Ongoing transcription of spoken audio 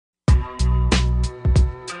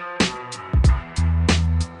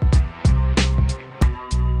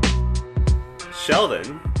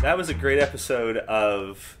Sheldon, that was a great episode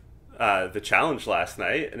of the challenge last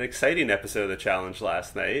night. An exciting episode of the challenge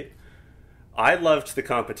last night. I loved the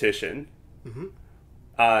competition.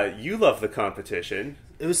 Mm-hmm. You loved the competition.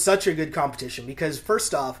 It was such a good competition because,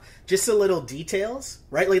 first off, just the little details,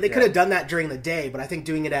 right? Like, they could have done that during the day, but I think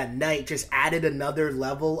doing it at night just added another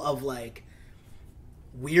level of, like,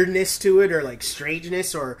 weirdness to it, or, like,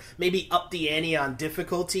 strangeness, or maybe up the ante on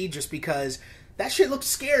difficulty, just because that shit looked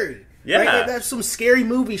scary. Yeah. Right? Like, that's some scary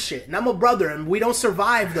movie shit, and I'm a brother, and we don't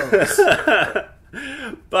survive those.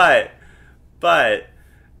 But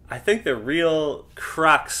I think the real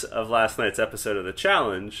crux of last night's episode of the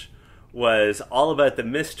challenge was all about the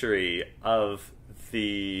mystery of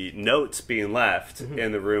the notes being left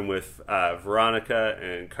in the room with Veronica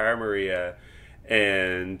and Cara Maria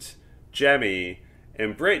and Jemmye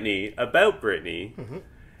and Britni about Britni. Mm-hmm.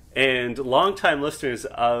 And longtime listeners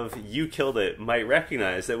of You Killed It might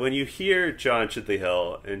recognize that when you hear John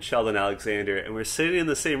Hill and Sheldon Alexander and we're sitting in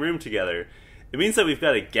the same room together, it means that we've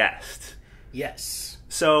got a guest. Yes.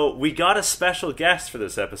 So we got a special guest for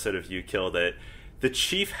this episode of You Killed It. The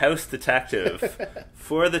chief house detective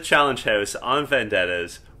for the Challenge House on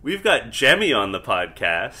Vendettas. We've got Jemmye on the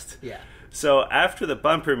podcast. Yeah. So after the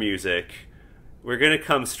bumper music, we're going to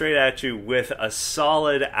come straight at you with a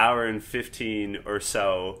solid hour and 15 or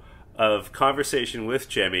so of conversation with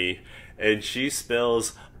Jemmye, and she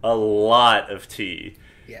spills a lot of tea.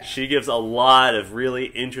 Yeah. She gives a lot of really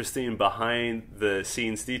interesting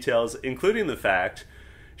behind-the-scenes details, including the fact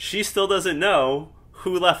she still doesn't know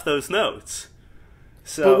who left those notes.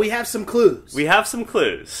 So, but we have some clues. We have some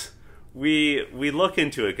clues. We look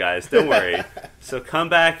into it, guys. Don't worry. So come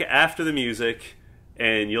back after the music,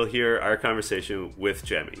 and you'll hear our conversation with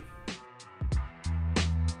Jemmye.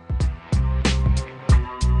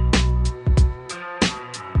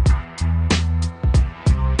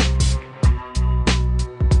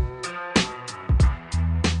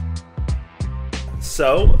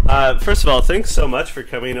 So, first of all, thanks so much for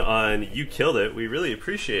coming on You Killed It. We really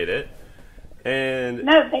appreciate it. And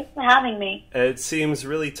no, thanks for having me. It seems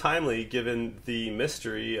really timely given the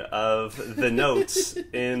mystery of the notes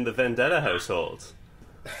in the Vendetta household.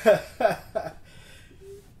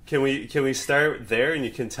 Can we start there, and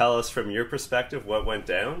you can tell us from your perspective what went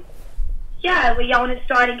down? Yeah, well, y'all want to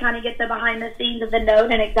start and kind of get the behind the scenes of the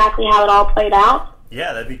note and exactly how it all played out?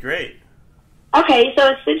 Yeah, that'd be great. Okay,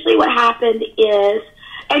 so essentially what happened is,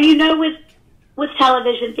 and you know with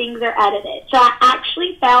television, things are edited. So I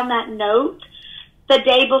actually found that note the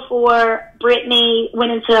day before Britni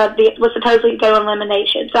was supposedly to go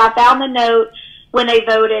elimination. So I found the note when they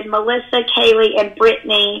voted Melissa, Kaylee, and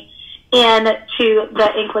Britni into the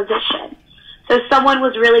Inquisition. So someone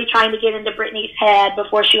was really trying to get into Britni's head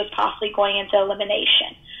before she was possibly going into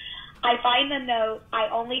elimination. I find the note, I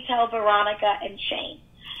only tell Veronica and Shane.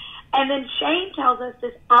 And then Shane tells us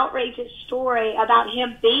this outrageous story about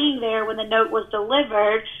him being there when the note was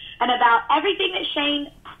delivered, and about everything that Shane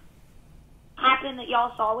happened that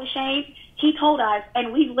y'all saw with Shane. He told us,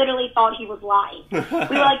 and we literally thought he was lying.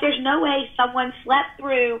 We were like, there's no way someone slept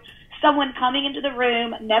through someone coming into the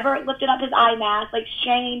room, never lifted up his eye mask. Like,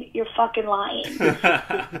 Shane, you're fucking lying.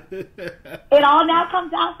 It all now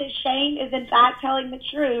comes out that Shane is in fact telling the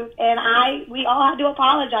truth, and we all had to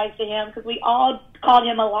apologize to him because we all called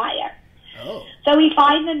him a liar. Oh. So we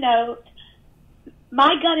find the note.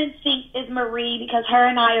 My gut instinct is Marie, because her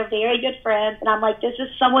and I are very good friends, and I'm like, this is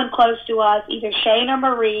someone close to us, either Shane or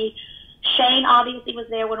Marie. Shane obviously was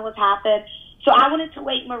there when it was happened. So I wanted to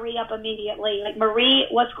wake Marie up immediately. Like, Marie,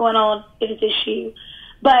 what's going on? Is this you?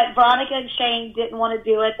 But Veronica and Shane didn't want to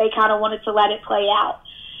do it. They kind of wanted to let it play out.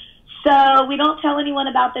 So we don't tell anyone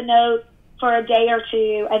about the note for a day or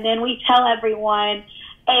two, and then we tell everyone,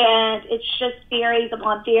 and it's just theories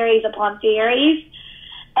upon theories upon theories.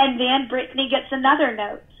 And then Britni gets another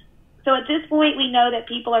note. So at this point, we know that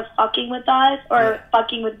people are fucking with us or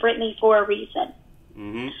fucking with Britni for a reason.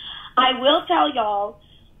 Mm-hmm. I will tell y'all,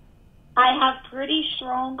 I have pretty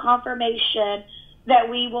strong confirmation that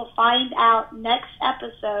we will find out next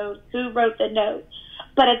episode who wrote the note.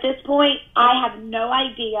 But at this point, I have no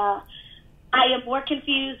idea. I am more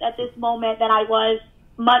confused at this moment than I was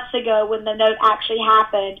months ago when the note actually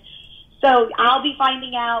happened. So I'll be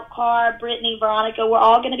finding out, Cara, Britni, Veronica, we're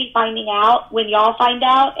all going to be finding out when y'all find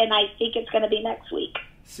out, and I think it's going to be next week.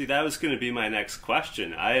 See, that was going to be my next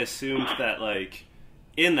question. I assumed that, like,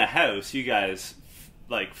 in the house, you guys,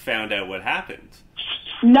 like, found out what happened.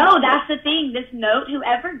 No, that's the thing. This note,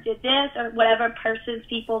 whoever did this, or whatever persons,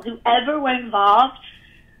 people, whoever were involved,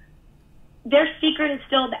 their secret is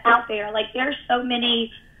still out there. Like, there's so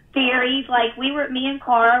many theories. Like, me and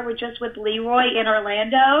Cara were just with Leroy in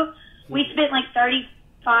Orlando, We spent like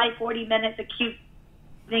 35, 40 minutes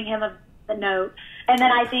accusing him of the note. And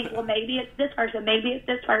then I think, well, maybe it's this person, maybe it's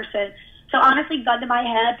this person. So honestly, gun to my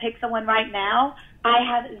head, pick someone right now. I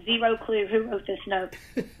have zero clue who wrote this note.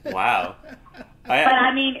 Wow. But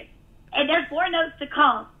I mean, and there's more notes to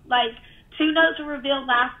come. Like, 2 notes were revealed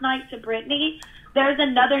last night to Britni. There's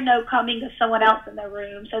another note coming to someone else in the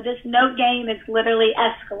room. So this note game is literally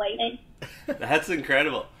escalating. That's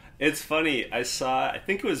incredible. It's funny. I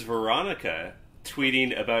think it was Veronica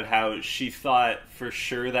tweeting about how she thought for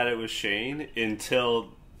sure that it was Shane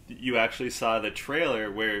until you actually saw the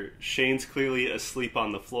trailer where Shane's clearly asleep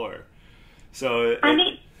on the floor. So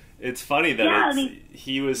it's funny that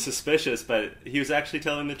he was suspicious, but he was actually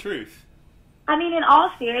telling the truth. I mean, in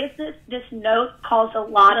all seriousness, this note caused a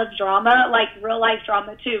lot of drama, like real-life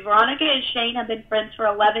drama, too. Veronica and Shane have been friends for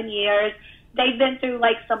 11 years. They've been through,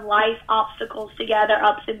 like, some life obstacles together,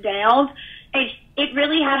 ups and downs. And it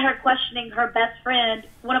really had her questioning her best friend,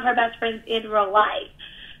 one of her best friends in real life.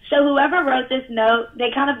 So whoever wrote this note,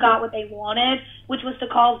 they kind of got what they wanted, which was to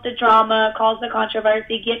cause the drama, cause the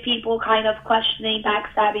controversy, get people kind of questioning,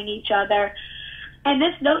 backstabbing each other. And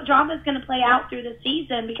this note drama is going to play out through the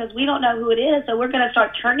season because we don't know who it is, so we're going to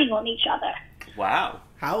start turning on each other. Wow.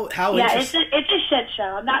 How yeah, it's a shit show.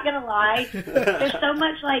 I'm not going to lie. There's so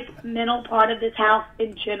much, like, mental part of this house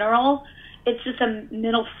in general. It's just a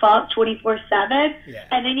mental fuck 24/7. Yeah.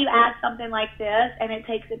 And then you add something like this, and it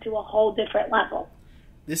takes it to a whole different level.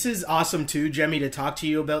 This is awesome, too, Jemmye, to talk to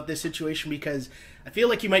you about this situation because I feel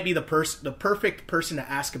like you might be the perfect person to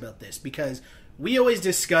ask about this because we always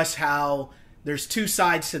discuss how there's 2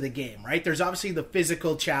 sides to the game, right? There's obviously the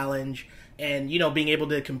physical challenge and, you know, being able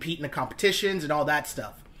to compete in the competitions and all that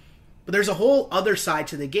stuff. But there's a whole other side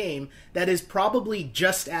to the game that is probably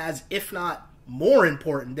just as, if not more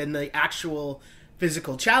important than the actual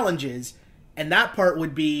physical challenges. And that part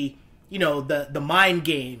would be, you know, the mind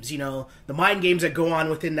games, you know, the mind games that go on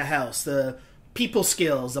within the house, the people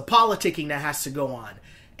skills, the politicking that has to go on.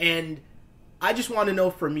 And I just want to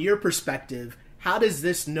know from your perspective, how does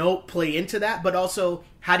this note play into that? But also,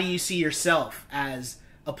 how do you see yourself as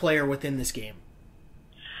a player within this game?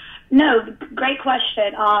 No, great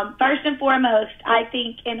question. First and foremost, I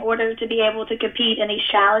think in order to be able to compete in these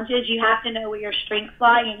challenges, you have to know where your strengths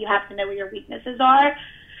lie and you have to know where your weaknesses are.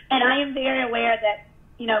 And I am very aware that,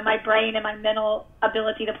 you know, my brain and my mental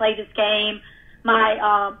ability to play this game,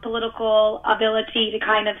 my political ability to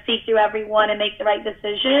kind of see through everyone and make the right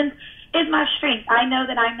decisions is my strength. I know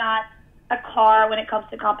that I'm not a car when it comes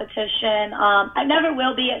to competition. I never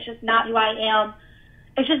will be. It's just not who I am.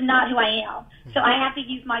 It's just not who I am. So I have to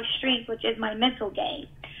use my strength, which is my mental game.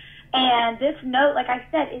 And this note, like I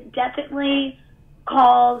said, it definitely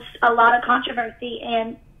caused a lot of controversy,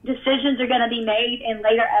 and decisions are going to be made in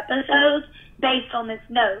later episodes based on this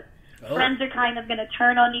note. Oh. Friends are kind of going to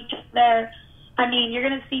turn on each other. I mean, you're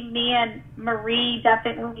going to see me and Marie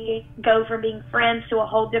definitely go from being friends to a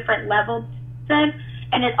whole different level.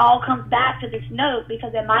 And it all comes back to this note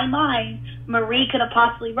because in my mind, Marie could have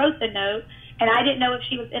possibly wrote the note, and I didn't know if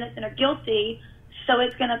she was innocent or guilty, so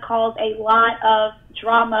it's going to cause a lot of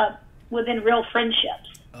drama within real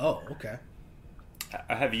friendships. Oh, okay.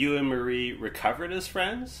 Have you and Marie recovered as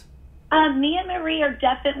friends? Me and Marie are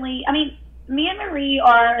definitely, me and Marie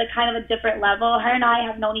are at kind of a different level. Her and I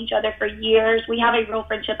have known each other for years. We have a real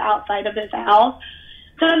friendship outside of this house.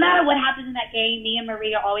 So no matter what happens in that game, me and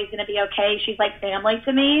Marie are always going to be okay. She's like family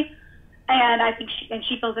to me. And I think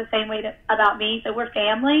she feels the same way about me, so we're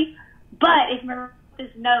family. But if Marie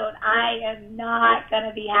this note, I am not going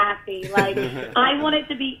to be happy. Like, I want it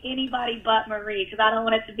to be anybody but Marie because I don't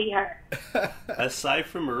want it to be her. Aside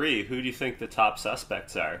from Marie, who do you think the top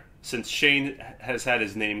suspects are? Since Shane has had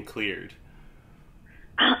his name cleared.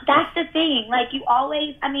 That's the thing. Like, you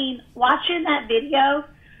always, watching that video,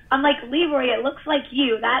 I'm like, Leroy, it looks like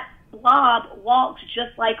you. That blob walks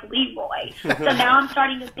just like Leroy. So now I'm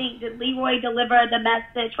starting to think, did Leroy deliver the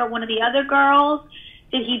message for one of the other girls?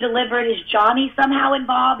 Did he deliver it? Is Johnny somehow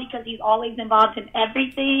involved because he's always involved in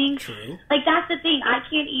everything? True. Like, that's the thing. I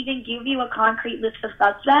can't even give you a concrete list of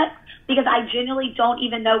suspects because I genuinely don't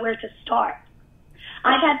even know where to start.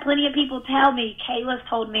 I've had plenty of people tell me, Kayla's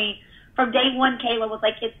told me, from day one, Kayla was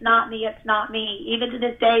like, it's not me, it's not me. Even to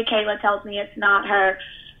this day, Kayla tells me it's not her.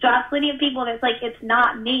 So I have plenty of people that's like, it's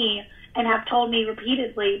not me, and have told me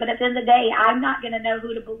repeatedly. But at the end of the day, I'm not going to know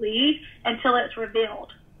who to believe until it's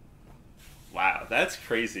revealed. Wow, that's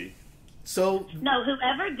crazy. So no,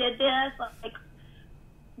 whoever did this, like,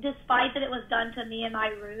 despite that it was done to me in my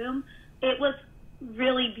room, it was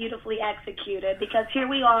really beautifully executed because here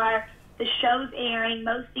we are, the show's airing,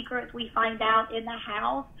 most secrets we find out in the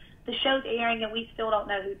house, the show's airing and we still don't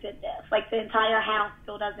know who did this. Like, the entire house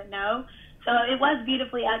still doesn't know. So it was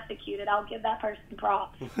beautifully executed. I'll give that person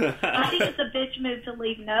props. I think it's a bitch move to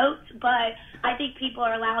leave notes, but I think people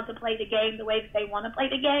are allowed to play the game the way that they want to play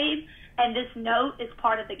the game, and this note is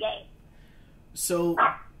part of the game. So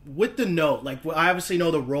with the note, like, I obviously know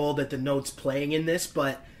the role that the note's playing in this,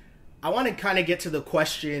 but I want to kind of get to the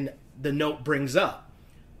question the note brings up,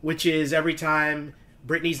 which is every time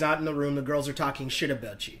Britney's not in the room, the girls are talking shit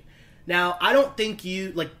about you. Now, I don't think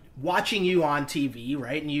you, like, watching you on TV,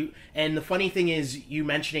 right? And the funny thing is, you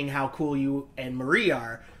mentioning how cool you and Marie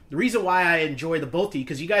are. The reason why I enjoy the both of you,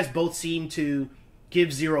 because you guys both seem to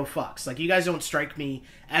give zero fucks. Like, you guys don't strike me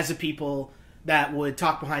as the people that would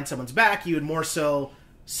talk behind someone's back. You would more so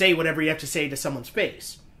say whatever you have to say to someone's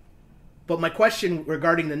face. But my question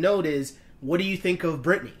regarding the note is, what do you think of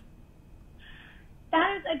Britney?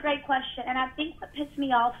 That is a great question, and I think what pissed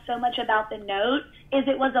me off so much about the note is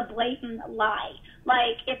it was a blatant lie.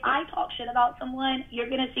 Like, if I talk shit about someone, you're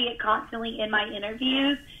going to see it constantly in my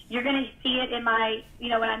interviews. You're going to see it in my,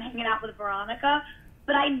 when I'm hanging out with Veronica.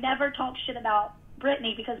 But I never talk shit about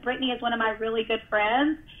Britney because Britney is one of my really good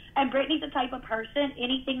friends. And Britney's the type of person,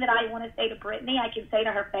 anything that I want to say to Britney, I can say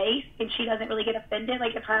to her face, and she doesn't really get offended.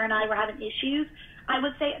 Like, if her and I were having issues, I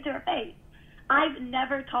would say it to her face. I've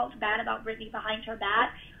never talked bad about Britney behind her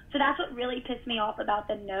back. So that's what really pissed me off about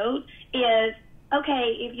the note is,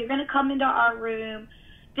 okay, if you're going to come into our room,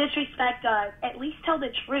 disrespect us, at least tell the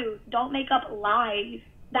truth. Don't make up lies.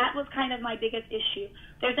 That was kind of my biggest issue.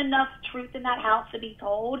 There's enough truth in that house to be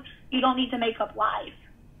told. You don't need to make up lies.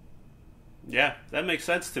 Yeah, that makes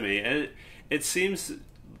sense to me. And it seems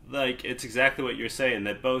like it's exactly what you're saying,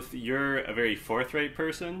 that both you're a very forthright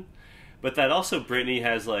person, but that also Britney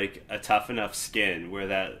has, like, a tough enough skin where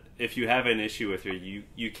that if you have an issue with her,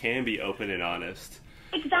 you can be open and honest.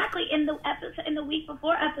 Exactly. In the week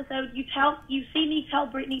before episode, you see me tell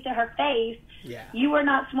Britney to her face, yeah, you are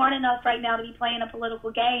not smart enough right now to be playing a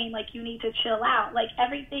political game. Like, you need to chill out. Like,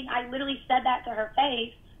 everything, I literally said that to her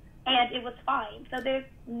face, and it was fine. So there's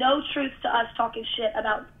no truth to us talking shit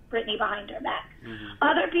about Britney behind her back. Mm-hmm.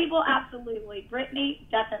 Other people, absolutely. Britney,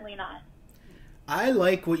 definitely not. I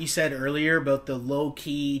like what you said earlier about the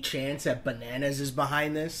low-key chance that Bananas is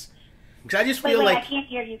behind this. Because I just feel like... I can't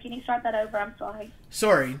hear you. Can you start that over? I'm sorry.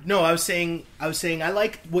 Sorry. No, I was saying I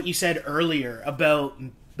like what you said earlier about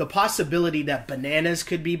the possibility that Bananas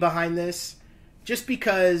could be behind this. Just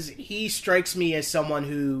because he strikes me as someone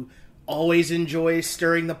who always enjoys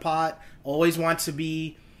stirring the pot, always wants to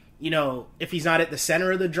be, if he's not at the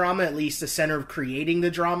center of the drama, at least the center of creating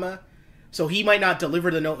the drama. So he might not deliver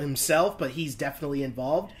the note himself, but he's definitely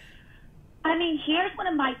involved. I mean, here's one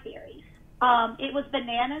of my theories. It was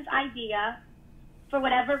Banana's idea. For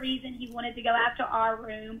whatever reason, he wanted to go after our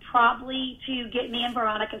room, probably to get me and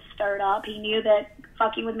Veronica stirred up. He knew that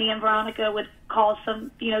fucking with me and Veronica would cause some,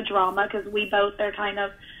 drama, because we both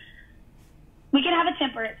are we can have a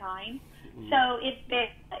temper at times. Mm-hmm. So if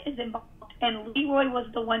Banana is involved and Leroy was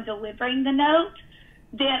the one delivering the note,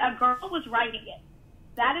 then a girl was writing it.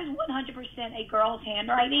 That is 100% a girl's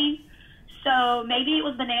handwriting. So maybe it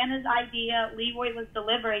was Banana's idea, Leroy was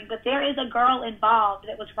delivering, but there is a girl involved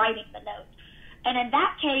that was writing the note. And in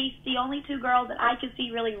that case, the only two girls that I could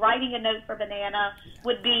see really writing a note for Banana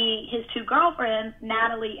would be his two girlfriends,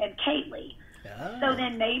 Natalie and Kaylee. Oh. So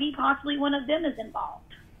then maybe possibly one of them is involved.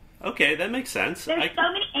 Okay, that makes sense. There's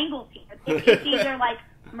so many angles here. It's either like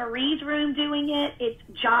Marie's room doing it, it's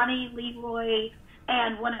Johnny, Leroy,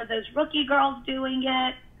 and one of those rookie girls doing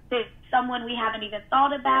it. There's someone we haven't even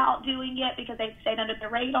thought about doing it because they've stayed under the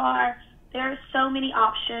radar. There are so many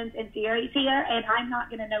options and theories here, and I'm not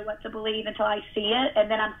going to know what to believe until I see it,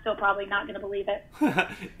 and then I'm still probably not going to believe it.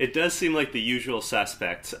 It does seem like the usual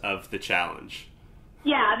suspects of the challenge.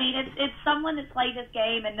 Yeah, I mean, it's someone that's played this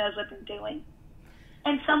game and knows what they're doing.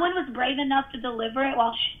 And someone was brave enough to deliver it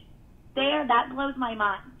while she's there. That blows my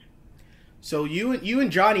mind. So you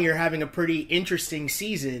and Johnny are having a pretty interesting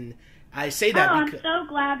season. I say that because... I'm so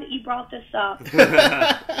glad that you brought this up.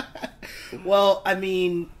 Well, I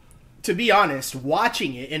mean, to be honest,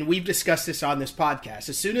 watching it, and we've discussed this on this podcast,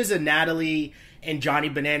 as soon as the Natalie and Johnny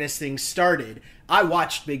Bananas thing started, I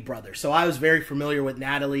watched Big Brother. So I was very familiar with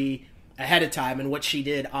Natalie ahead of time and what she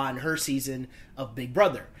did on her season of Big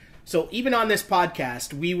Brother. So even on this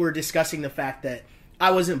podcast, we were discussing the fact that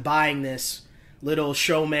I wasn't buying this little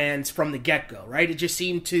showman's from the get-go, right? It just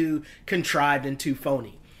seemed too contrived and too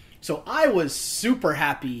phony. So I was super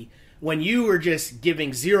happy when you were just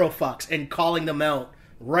giving zero fucks and calling them out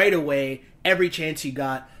right away, every chance you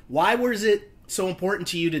got. Why was it so important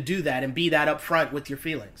to you to do that and be that upfront with your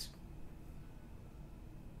feelings?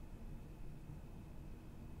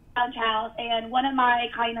 house, and one of my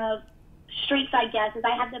kind of streaks, I guess, is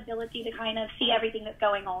I have the ability to kind of see everything that's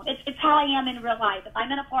going on. It's how I am in real life. If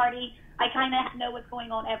I'm in a party, I kind of know what's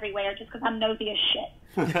going on everywhere just because I'm nosy as shit.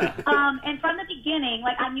 And from the beginning,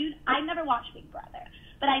 like I never watched Big Brother,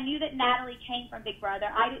 but I knew that Natalie came from Big Brother.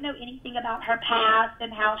 I didn't know anything about her past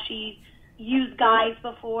and how she's used guys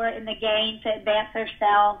before in the game to advance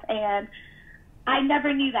herself, and I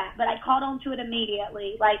never knew that, but I caught on to it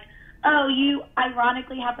immediately. Like, oh, you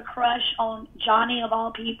ironically have a crush on Johnny of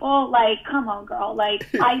all people? Like, come on, girl. Like,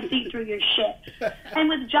 I see through your shit. And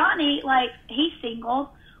with Johnny, like, he's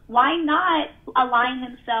single. Why not align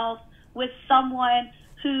himself with someone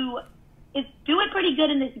who is doing pretty good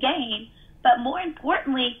in this game, but more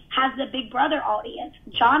importantly, has the Big Brother audience?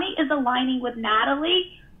 Johnny is aligning with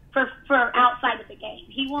Natalie for outside of the game.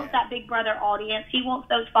 He wants that Big Brother audience. He wants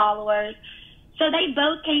those followers. So they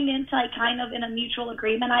both came into like kind of in a mutual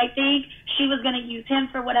agreement, I think. She was going to use him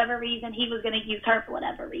for whatever reason. He was going to use her for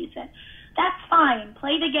whatever reason. That's fine.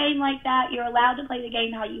 Play the game like that. You're allowed to play the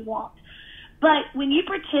game how you want. But when you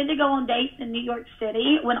pretend to go on dates in New York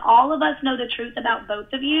City, when all of us know the truth about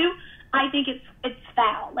both of you, I think it's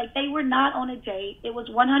foul. Like, they were not on a date. It was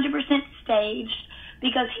 100% staged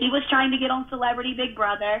because he was trying to get on Celebrity Big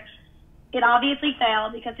Brother. It obviously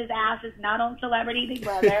failed because his ass is not on Celebrity Big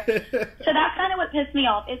Brother. So that's kind of what pissed me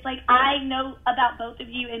off. It's like, I know about both of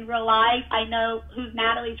you in real life. I know who's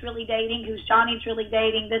Natalie's really dating, who's Johnny's really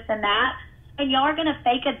dating, this and that. And y'all are going to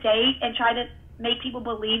fake a date and try to make people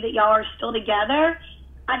believe that y'all are still together.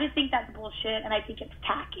 I just think that's bullshit, and I think it's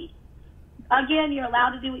tacky. Again, you're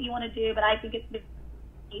allowed to do what you want to do, but I think it's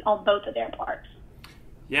on both of their parts.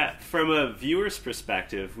 Yeah, from a viewer's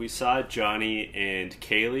perspective, we saw Johnny and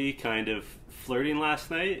Kaylee kind of flirting last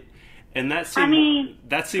night, and that seemed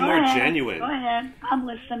more genuine. Go ahead, I'm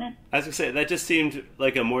listening. I was going to say, that just seemed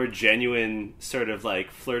like a more genuine sort of like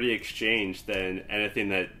flirty exchange than anything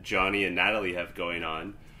that Johnny and Natalie have going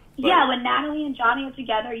on. But yeah, when Natalie and Johnny are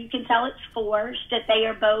together, you can tell it's forced, that they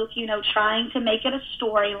are both, trying to make it a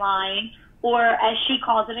storyline, or as she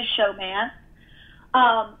calls it, a showman.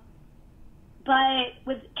 But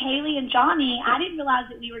with Kaylee and Johnny, I didn't realize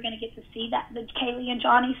that we were going to get to see the Kaylee and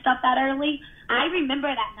Johnny stuff that early. I remember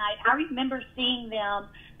that night. I remember seeing them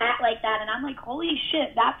act like that, and I'm like, holy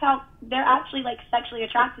shit, that's how they're actually, like, sexually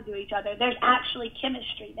attracted to each other. There's actually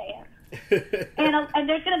chemistry there. and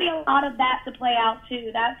there's going to be a lot of that to play out,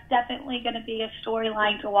 too. That's definitely going to be a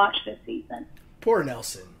storyline to watch this season. Poor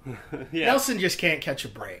Nelson. Yeah. Nelson just can't catch a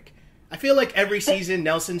break. I feel like every season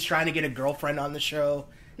Nelson's trying to get a girlfriend on the show.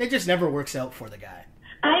 It just never works out for the guy.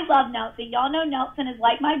 I love Nelson. Y'all know Nelson is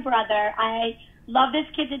like my brother. I love this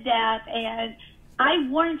kid to death, and I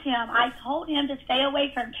warned him. I told him to stay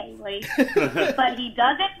away from Kaylee, but he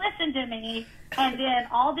doesn't listen to me, and then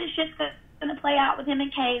all this shit's going to play out with him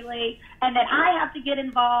and Kaylee, and then I have to get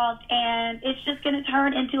involved, and it's just going to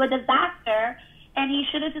turn into a disaster, and he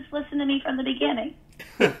should have just listened to me from the beginning.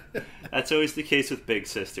 That's always the case with big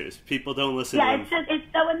sisters. People don't listen to them. Yeah, it's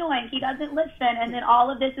so annoying. He doesn't listen, and then all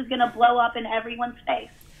of this is going to blow up in everyone's face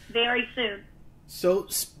very soon. So,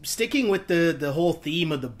 sticking with the whole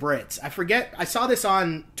theme of the Brits, I saw this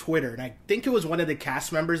on Twitter, and I think it was one of the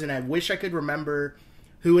cast members, and I wish I could remember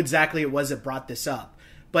who exactly it was that brought this up.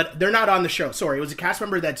 But they're not on the show. Sorry, it was a cast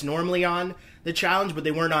member that's normally on the challenge, but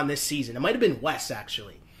they weren't on this season. It might have been Wes,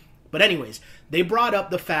 actually. But anyways, they brought up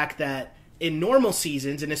the fact that in normal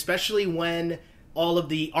seasons, and especially when all of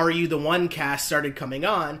the Are You the One cast started coming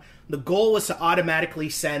on, the goal was to automatically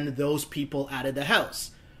send those people out of the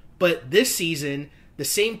house. But this season, the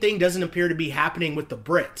same thing doesn't appear to be happening with the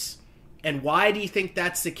Brits. And why do you think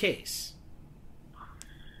that's the case?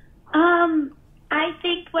 I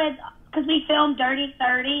think because we filmed Dirty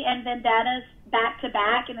 30 and Vendettas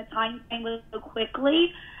back-to-back, and the time frame was so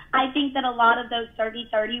quickly, I think that a lot of those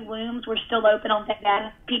 30-30 wombs were still open on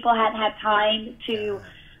Vendetta. People hadn't had time to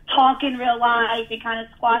talk in real life and kind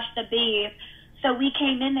of squash the beef. So we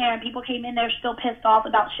came in there, and people came in there still pissed off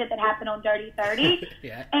about shit that happened on Dirty 30.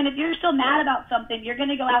 Yeah. And if you're still mad about something, you're going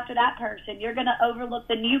to go after that person. You're going to overlook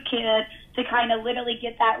the new kid to kind of literally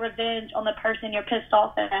get that revenge on the person you're pissed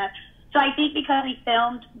off at. So I think because we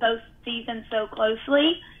filmed both seasons so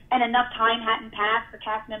closely and enough time hadn't passed for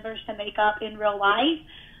cast members to make up in real life,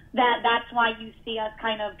 that's why you see us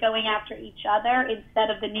kind of going after each other instead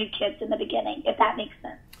of the new kids in the beginning, if that makes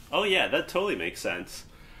sense. Oh, yeah, that totally makes sense.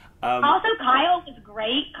 Also, Kyle is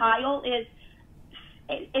great. Kyle is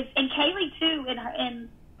and Kaylee, too, in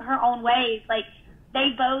her own ways. Like, they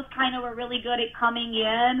both kind of were really good at coming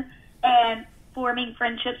in and forming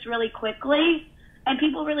friendships really quickly. And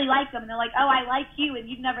people really like them. And they're like, oh, I like you, and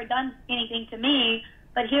you've never done anything to me.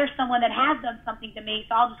 but here's someone that has done something to me,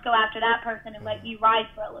 so I'll just go after that person and let you ride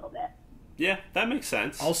for a little bit. Yeah, that makes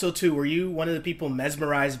sense. Also, too, were you one of the people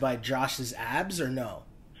mesmerized by Josh's abs or no?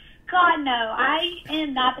 God, no. I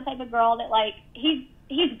am not the type of girl that, like, he's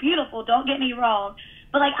beautiful, don't get me wrong.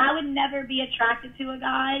 But, like, I would never be attracted to a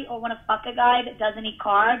guy or want to fuck a guy that doesn't eat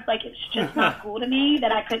carbs. Like, it's just not cool to me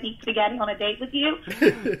that I couldn't eat spaghetti on a date with you.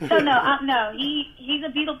 So, no, he's a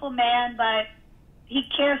beautiful man, but he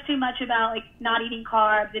cares too much about, like, not eating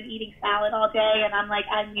carbs and eating salad all day. And I'm like,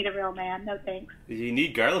 I need a real man. No thanks. You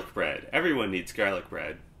need garlic bread. Everyone needs garlic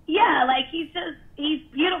bread. Yeah, like, he's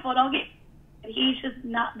beautiful. Don't get... He's just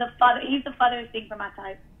not the father. He's the farthest thing for my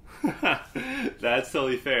type. That's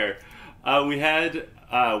totally fair. We had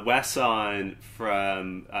Wes on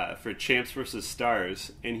from for Champs vs.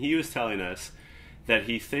 Stars, and he was telling us that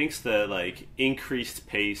he thinks the like increased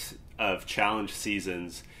pace of challenge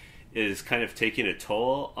seasons is kind of taking a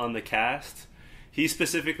toll on the cast. He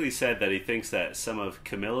specifically said that he thinks that some of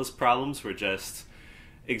Camilla's problems were just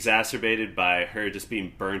exacerbated by her just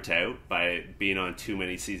being burnt out by being on too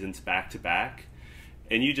many seasons back to back.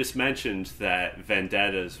 And you just mentioned that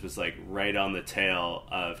Vendettas was like right on the tail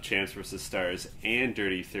of Champs vs. Stars and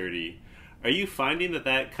Dirty 30. Are you finding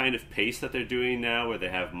that kind of pace that they're doing now, where they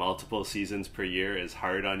have multiple seasons per year, is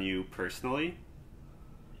hard on you personally?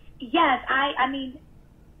 Yes, I mean,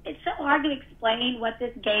 it's so hard to explain what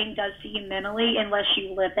this game does to you mentally unless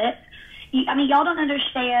you live it. I mean, y'all don't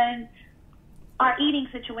understand our eating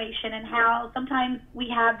situation and how sometimes we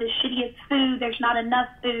have the shittiest food, there's not enough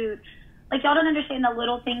food. Like, y'all don't understand the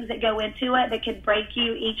little things that go into it that could break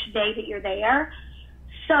you each day that you're there.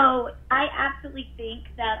 So I absolutely think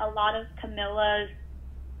that a lot of Camilla's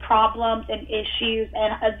problems and issues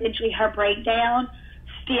and eventually her breakdown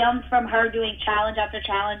stem from her doing challenge after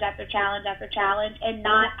challenge after challenge after challenge and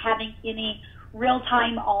not having any real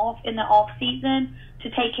time off in the off season to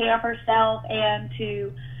take care of herself and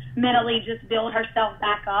to mentally just build herself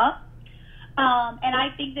back up. And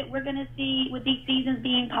I think that we're going to see, with these seasons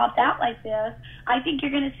being popped out like this, I think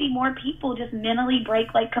you're going to see more people just mentally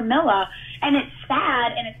break like Camilla. And it's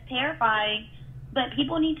sad and it's terrifying, but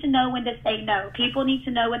people need to know when to say no. People need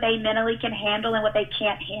to know what they mentally can handle and what they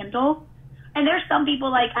can't handle. And there's some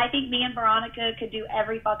people, like, I think me and Veronica could do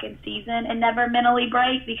every fucking season and never mentally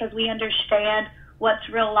break because we understand what's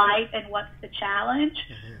real life and what's the challenge.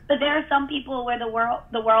 Mm-hmm. But there are some people where the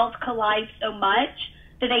worlds collide so much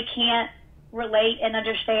that they can't relate and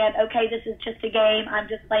understand, okay, this is just a game, I'm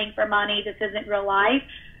just playing for money, this isn't real life.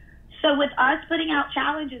 So with us putting out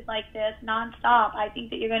challenges like this nonstop, I think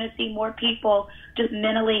that you're going to see more people just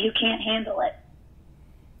mentally who can't handle it.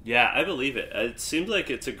 Yeah, I believe it. It seems like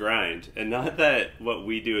it's a grind, and not that what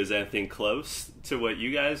we do is anything close to what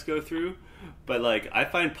you guys go through, but like I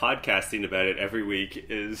find podcasting about it every week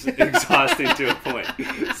is exhausting to a point.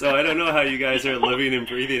 So I don't know how you guys are living and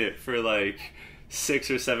breathing it for like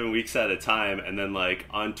 6 or 7 weeks at a time, and then like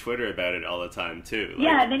on Twitter about it all the time too. Like,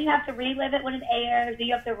 yeah, and then you have to relive it when it airs.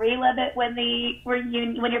 You have to relive it when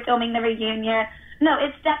when you're filming the reunion. No,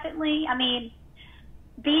 it's definitely. I mean,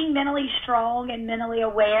 being mentally strong and mentally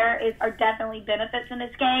aware are definitely benefits in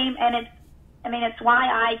this game, and it's why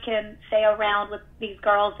I can stay around with these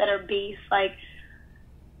girls that are beasts, like,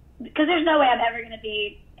 because there's no way I'm ever going to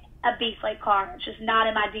be a beast like Cara. It's just not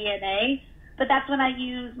in my DNA. But that's when I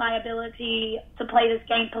use my ability to play this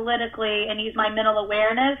game politically and use my mental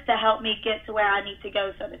awareness to help me get to where I need to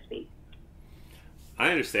go, so to speak.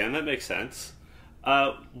 I understand. That makes sense.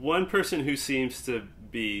 One person who seems to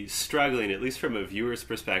be struggling, at least from a viewer's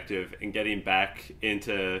perspective, and getting back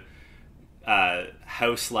into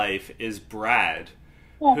house life is Brad.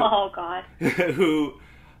 God. Who,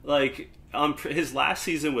 like, his last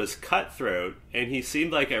season was Cutthroat, and he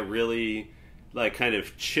seemed like a really, like, kind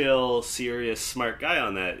of chill, serious, smart guy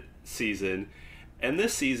on that season. And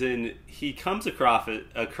this season, he comes across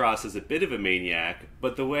as a bit of a maniac,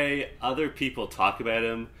 but the way other people talk about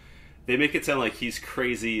him, they make it sound like he's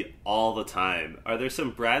crazy all the time. Are there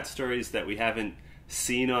some Brad stories that we haven't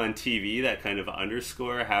seen on TV that kind of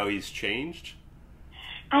underscore how he's changed?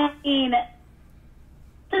 I mean,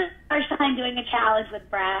 this is the first time doing a challenge with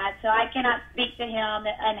Brad, so I cannot speak to him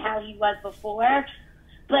and how he was before.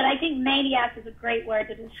 But I think maniac is a great word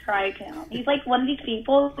to describe him. He's like one of these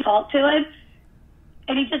people who talk to him,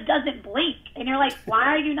 and he just doesn't blink. And you're like, why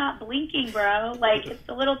are you not blinking, bro? Like, it's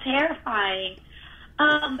a little terrifying.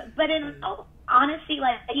 But in all honesty,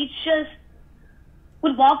 like, he just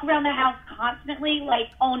would walk around the house constantly, like,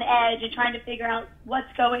 on edge and trying to figure out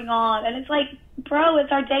what's going on. And it's like, bro,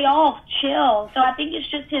 it's our day off. Chill. So I think it's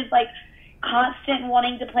just his, like, constant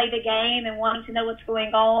wanting to play the game and wanting to know what's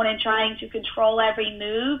going on and trying to control every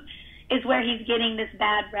move is where he's getting this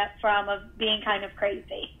bad rep from of being kind of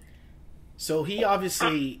crazy. So he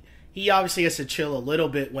obviously has to chill a little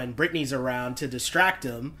bit when Britney's around to distract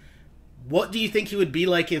him. What do you think he would be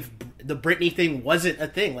like if the Britney thing wasn't a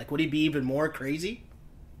thing? Like, would he be even more crazy?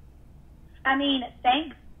 I mean,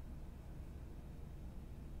 thanks.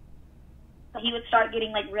 He would start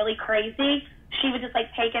getting, like, really crazy. She would just,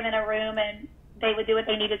 like, take him in a room and they would do what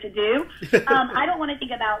they needed to do. I don't want to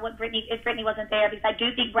think about if Britney wasn't there, because I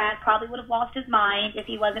do think Brad probably would have lost his mind if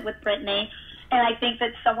he wasn't with Britney. And I think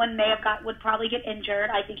that someone would probably get injured.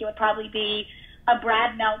 I think it would probably be a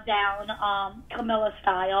Brad meltdown, Camilla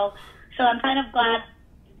style. So I'm kind of glad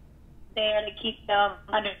there to keep them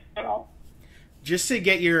under control. Just to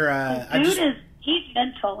get your... He's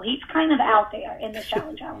mental. He's kind of out there in the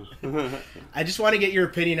challenge house. I just want to get your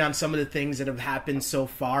opinion on some of the things that have happened so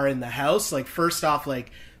far in the house. Like, first off,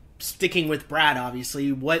 like, sticking with Brad,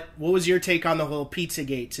 obviously, what was your take on the whole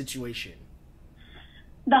Pizzagate situation?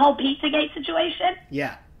 The whole Pizzagate situation?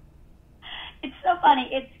 Yeah. It's so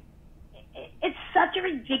funny. It's such a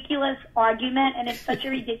ridiculous argument, and it's such a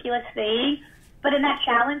ridiculous thing. But in that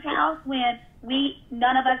challenge house, when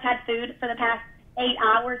none of us had food for the past 8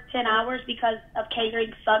 hours, 10 hours, because of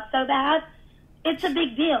catering sucked so bad, it's a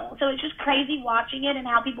big deal. So it's just crazy watching it and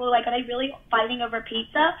how people are like, are they really fighting over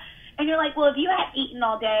pizza? And you're like, well, if you had eaten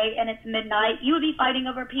all day and it's midnight, you would be fighting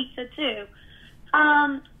over pizza too.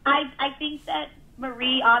 I think that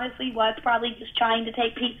Marie honestly was probably just trying to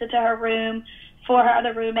take pizza to her room for her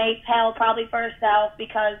other roommates, hell, probably for herself,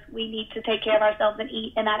 because we need to take care of ourselves and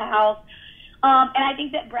eat in that house. And I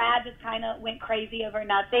think that Brad just kind of went crazy over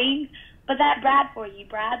nothing. But that Brad for you.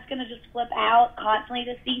 Brad's going to just flip out constantly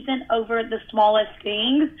this season over the smallest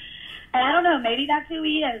things. And I don't know, maybe that's who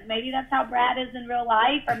he is. Maybe that's how Brad is in real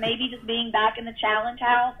life, or maybe just being back in the challenge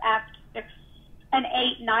house after an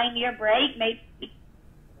 8-9 year break, maybe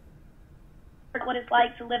what it's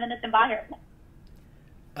like to live in this environment.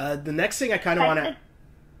 The next thing I kind of want to...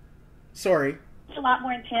 Sorry. It's a lot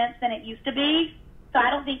more intense than it used to be, so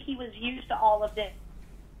I don't think he was used to all of this.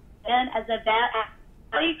 And as a vet,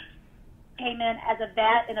 actually came in as a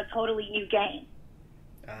vet in a totally new game.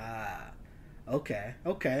 Okay.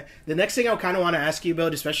 The next thing I kind of want to ask you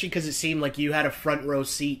about, especially because it seemed like you had a front row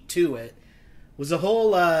seat to it, was the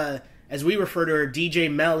whole, as we refer to her,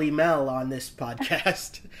 DJ Melly Mel on this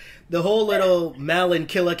podcast, the whole little Mel and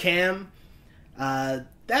Killa Cam.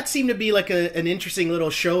 That seemed to be like an interesting little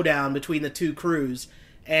showdown between the two crews.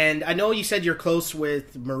 And I know you said you're close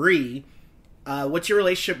with Marie. What's your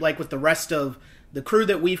relationship like with the rest of the crew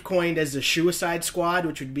that we've coined as the Suicide Squad,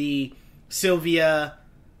 which would be Sylvia,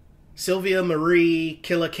 Marie,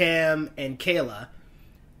 Killa Cam, and Kayla?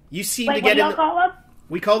 You seem to get what do y'all call them?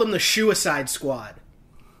 We call them the Suicide Squad.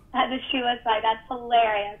 The Suicide. That's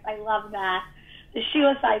hilarious. I love that. The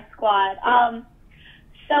Suicide Squad.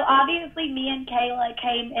 So obviously me and Kayla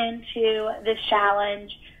came into this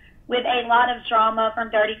challenge with a lot of drama from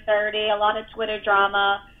Dirty 30, a lot of Twitter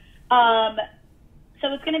drama.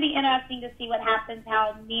 So it's going to be interesting to see what happens,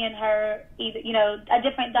 how me and her, a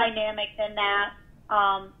different dynamic than that.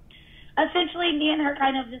 Essentially, me and her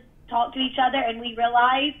kind of just talk to each other, and we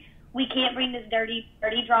realize we can't bring this dirty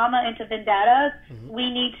drama into vendettas. Mm-hmm. We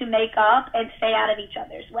need to make up and stay out of each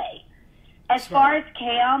other's way. As far as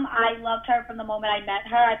Cam, I loved her from the moment I met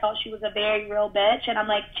her. I thought she was a very real bitch, and I'm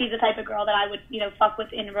like, she's the type of girl that I would, fuck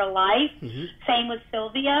with in real life. Mm-hmm. Same with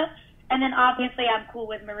Sylvia. And then obviously I'm cool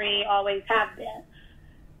with Marie, always have been.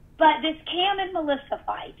 But this Cam and Melissa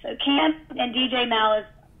fight. So Cam and DJ Mel is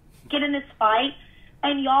getting this fight.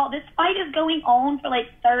 And y'all, this fight is going on for like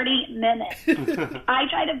 30 minutes.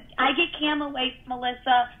 I get Cam away from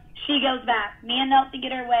Melissa. She goes back. Me and Nelson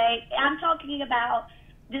get her way. I'm talking about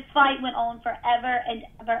this fight went on forever and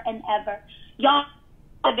ever and ever. Y'all,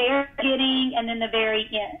 the very beginning and then the very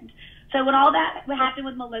end. So when all that happened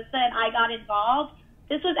with Melissa and I got involved,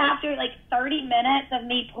 this was after like 30 minutes of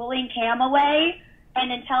me pulling Cam away and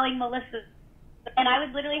then telling Melissa. And I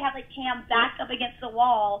would literally have like Cam backed up against the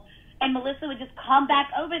wall, and Melissa would just come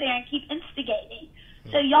back over there and keep instigating.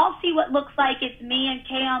 So y'all see what looks like it's me and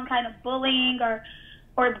Cam kind of bullying or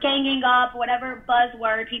ganging up, whatever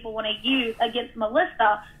buzzword people want to use against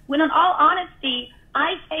Melissa, when in all honesty,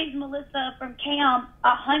 I saved Melissa from Cam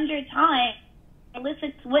 100 times.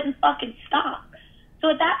 Melissa wouldn't fucking stop. So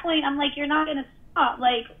at that point, I'm like, you're not going to stop.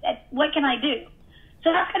 Like, what can I do?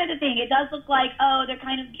 So that's kind of the thing. It does look like, oh, they're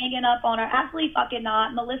kind of ganging up on her. Absolutely fucking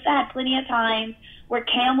not. Melissa had plenty of times where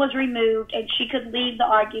Cam was removed and she could leave the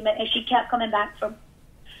argument, and she kept coming back from.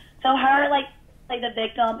 So her, like the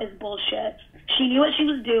victim is bullshit. She knew what she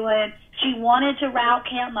was doing. She wanted to rile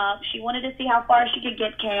Cam up. She wanted to see how far she could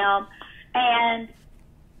get Cam. And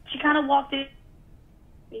she kind of walked in.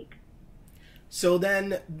 So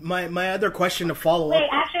then, my other question to follow up. Wait,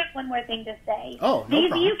 actually, I have one more thing to say. Oh, no These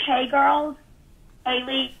problem. UK girls,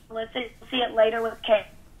 Haley, Melissa, you'll see it later with Kate.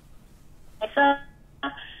 So,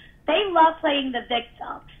 they love playing the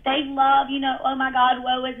victim. They love, oh my God,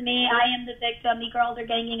 woe is me. I am the victim. The girls are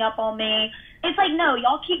ganging up on me. It's like, no,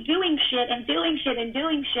 y'all keep doing shit and doing shit and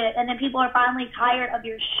doing shit, and then people are finally tired of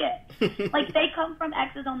your shit. Like, they come from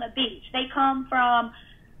X's on the Beach. They come from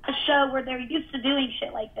a show where they're used to doing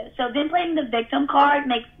shit like this. So them playing the victim card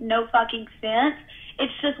makes no fucking sense.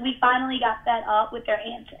 It's just we finally got fed up with their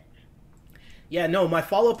antics. Yeah, no, my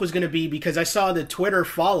follow-up was going to be because I saw the Twitter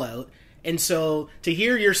fallout, and so to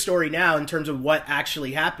hear your story now in terms of what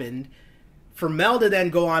actually happened, for Mel to then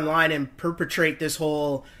go online and perpetrate this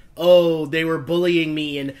whole, oh, they were bullying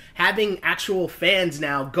me, and having actual fans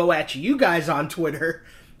now go at you guys on Twitter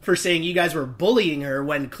for saying you guys were bullying her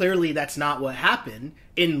when clearly that's not what happened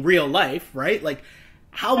in real life, right? Like,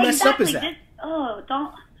 how messed up is that?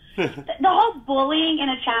 The whole bullying in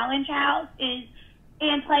a challenge house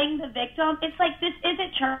and playing the victim, it's like, this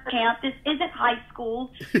isn't church camp, this isn't high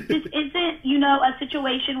school, this isn't, a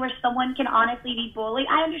situation where someone can honestly be bullied.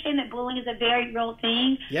 I understand that bullying is a very real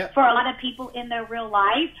thing for a lot of people in their real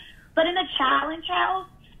life, but in a challenge house,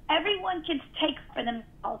 everyone can take for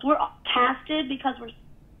themselves. We're all casted because we're...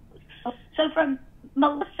 So from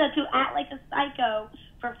Melissa to act like a psycho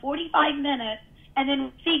for 45 minutes and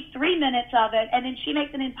then see 3 minutes of it, and then she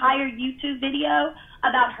makes an entire YouTube video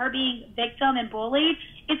about her being victim and bullied,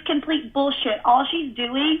 it's complete bullshit. All she's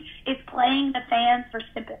doing is playing the fans for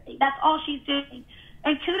sympathy. That's all she's doing.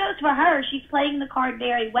 And kudos for her. She's playing the card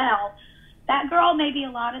very well. That girl may be a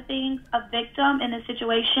lot of things. A victim in a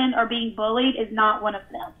situation or being bullied is not one of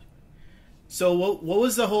them. So what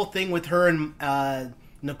was the whole thing with her and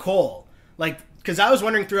Nicole? Like, because I was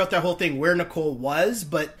wondering throughout that whole thing where Nicole was,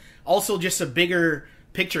 but also just a bigger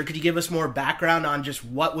picture. Could you give us more background on just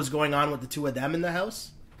what was going on with the two of them in the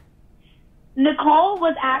house? Nicole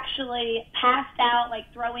was actually passed out,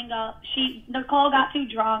 like throwing up. Nicole got too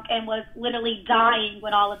drunk and was literally dying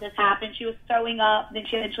when all of this happened. She was throwing up, then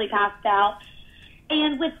she eventually passed out.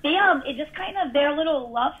 And with them, it just kind of, their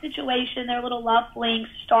little love situation, their little love fling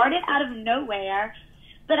started out of nowhere.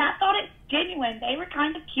 But I thought it genuine. They were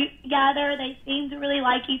kind of cute together. They seemed to really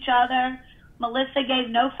like each other. Melissa gave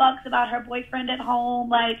no fucks about her boyfriend at home.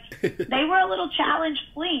 Like, they were a little challenge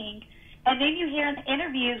fling. And then you hear in the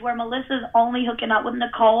interviews where Melissa's only hooking up with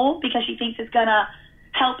Nicole because she thinks it's going to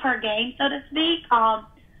help her game, so to speak.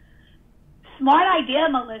 Smart idea,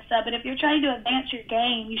 Melissa, but if you're trying to advance your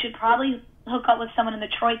game, you should probably hook up with someone in the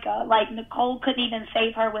Troika. Like, Nicole couldn't even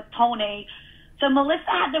save her with Tony. So Melissa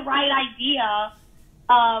had the right idea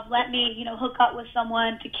of, let me, hook up with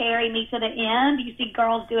someone to carry me to the end. You see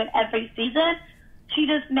girls do it every season. She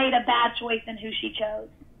just made a bad choice in who she chose.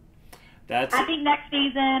 I think next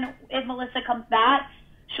season, if Melissa comes back,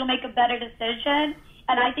 she'll make a better decision.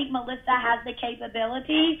 And I think Melissa has the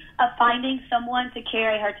capability of finding someone to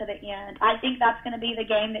carry her to the end. I think that's going to be the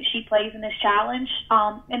game that she plays in this challenge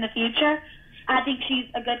in the future. I think she's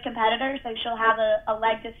a good competitor, so she'll have a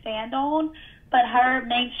leg to stand on. But her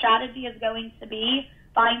main strategy is going to be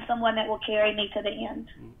find someone that will carry me to the end.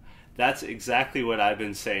 That's exactly what I've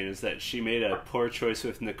been saying, is that she made a poor choice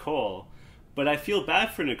with Nicole. But I feel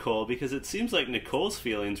bad for Nicole because it seems like Nicole's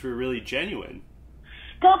feelings were really genuine.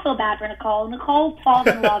 Don't feel bad for Nicole. Nicole falls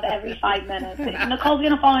in love every 5 minutes. Nicole's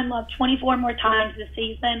going to fall in love 24 more times this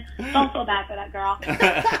season. Don't feel bad for that girl.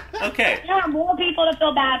 Okay. There are more people to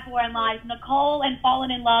feel bad for in life. Nicole and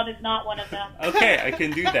falling in love is not one of them. Okay, I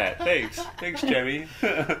can do that. Thanks. Thanks, Jemmye.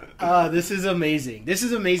 This is amazing. This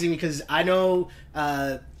is amazing because I know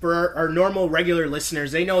for our normal, regular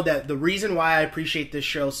listeners, they know that the reason why I appreciate this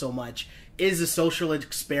show so much is a social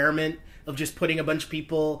experiment of just putting a bunch of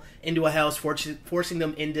people into a house, forcing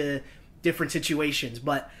them into different situations.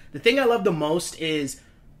 But the thing I love the most is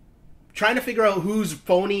trying to figure out who's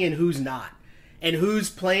phony and who's not, and who's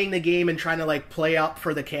playing the game and trying to like play up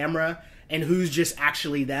for the camera, and who's just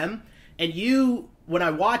actually them. And you, when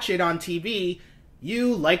I watch it on TV,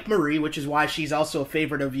 you, like Marie, which is why she's also a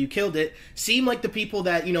favorite of You Killed It, seem like the people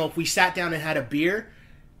that, if we sat down and had a beer,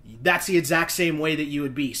 that's the exact same way that you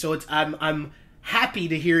would be. So I'm happy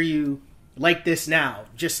to hear you like this now,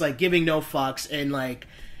 just like giving no fucks and like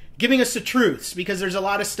giving us the truths, because there's a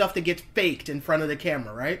lot of stuff that gets faked in front of the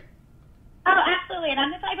camera, right? Oh, absolutely. And I'm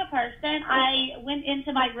the type of person, I went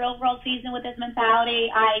into my real world season with this mentality.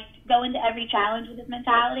 I go into every challenge with this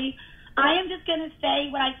mentality. I am just going to say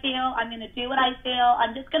what I feel. I'm going to do what I feel.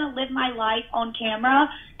 I'm just going to live my life on camera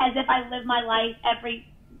as if I live my life every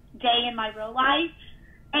day in my real life.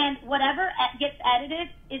 And whatever gets edited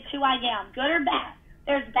is who I am, good or bad.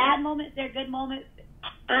 There's bad moments, there are good moments.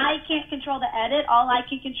 I can't control the edit. All I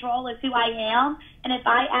can control is who I am. And if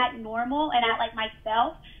I act normal and act like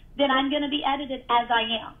myself, then I'm going to be edited as I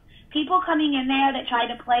am. People coming in there that try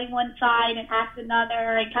to play one side and act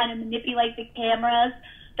another and kind of manipulate the cameras,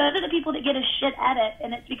 those are the people that get a shit edit,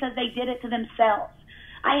 and it's because they did it to themselves.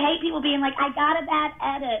 I hate people being like, I got a bad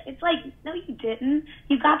edit. It's like, no, you didn't.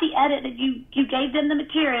 You got the edit that you gave them the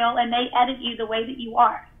material, and they edit you the way that you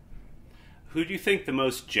are. Who do you think the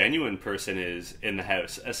most genuine person is in the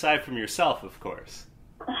house, aside from yourself, of course?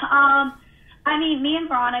 I mean, me and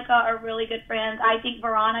Veronica are really good friends. I think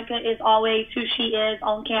Veronica is always who she is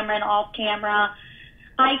on camera and off camera.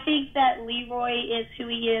 I think that Leroy is who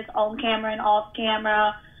he is on camera and off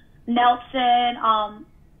camera. Nelson,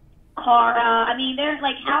 Cara. I mean, they're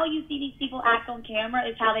like, how you see these people act on camera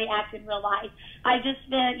is how they act in real life. I just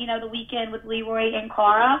spent, the weekend with Leroy and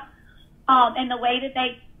Cara. And the way that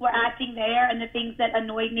they were acting there and the things that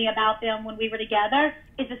annoyed me about them when we were together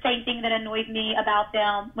is the same thing that annoyed me about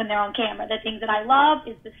them when they're on camera. The things that I love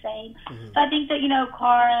is the same. Mm-hmm. So I think that,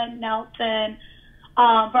 Cara, Nelson,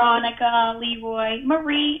 Veronica, Leroy,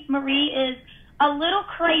 Marie is a little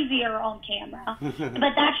crazier on camera,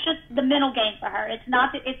 but that's just the mental game for her. It's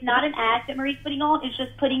not an act that Marie's putting on. It's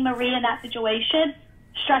just putting Marie in that situation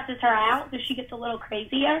stresses her out, so she gets a little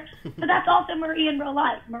crazier. So that's also Marie in real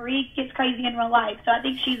life. Marie gets crazy in real life, so I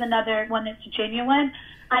think she's another one that's genuine.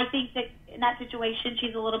 I think that in that situation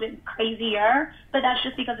she's a little bit crazier, but that's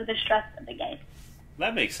just because of the stress of the game.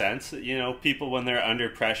 That makes sense. People, when they're under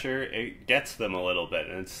pressure, it gets them a little bit,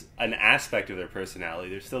 and it's an aspect of their personality.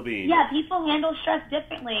 They're still being... Yeah, people handle stress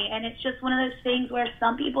differently, and it's just one of those things where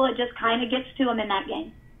some people, it just kind of gets to them in that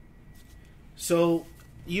game. So...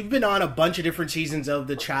 you've been on a bunch of different seasons of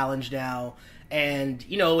the challenge now, and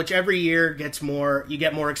which every year you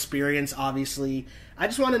get more experience, obviously. I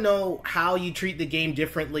just want to know how you treat the game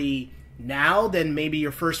differently now than maybe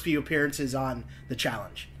your first few appearances on the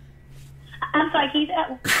challenge. I'm sorry, can you say that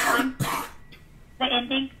one time? The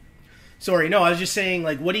ending? Sorry, no, I was just saying,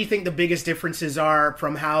 what do you think the biggest differences are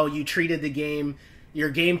from how you treated the game,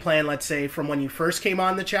 your game plan, let's say, from when you first came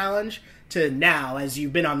on the challenge to now, as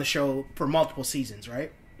you've been on the show for multiple seasons,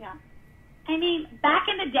 right? Yeah. I mean, back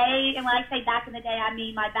in the day, and when I say back in the day, I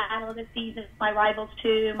mean my battle of the season, my rivals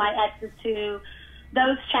too, my exes too,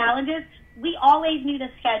 those challenges, we always knew the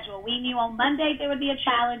schedule. We knew on Monday there would be a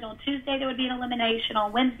challenge, on Tuesday there would be an elimination,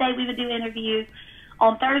 on Wednesday we would do interviews,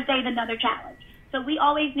 on Thursday another challenge. So we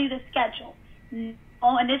always knew the schedule.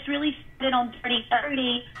 Oh, and this really started on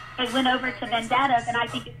 30-30. It went over to Vendettas, and I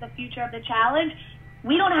think it's the future of the challenge.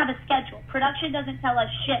 We don't have a schedule. Production doesn't tell us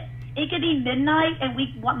shit. It could be midnight, and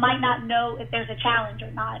we might not know if there's a challenge or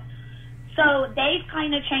not. So they've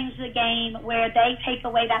kind of changed the game where they take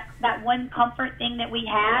away that one comfort thing that we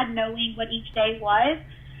had, knowing what each day was,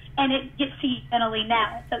 and it gets seasonally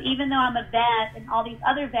now. So even though I'm a vet and all these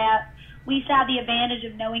other vets, we still have the advantage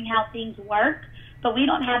of knowing how things work, but we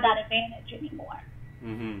don't have that advantage anymore.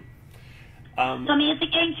 Mm-hmm. So I mean, it's a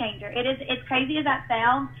game changer. It's crazy as that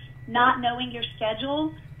sounds. Not knowing your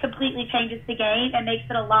schedule completely changes the game and makes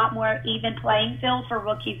it a lot more even playing field for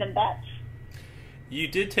rookies and vets. You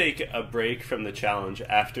did take a break from the challenge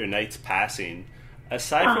after Knight's passing.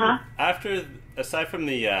 Aside from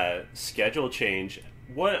the schedule change,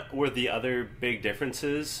 what were the other big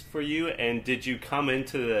differences for you? And did you come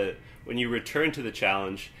into when you returned to the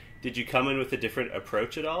challenge, did you come in with a different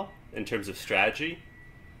approach at all in terms of strategy?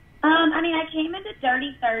 I mean, I came into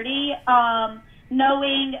Dirty 30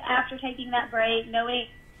 knowing, after taking that break, knowing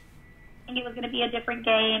it was going to be a different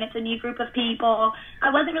game. It's a new group of people.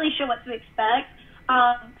 I wasn't really sure what to expect.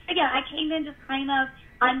 Again, I came in just kind of,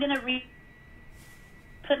 I'm going to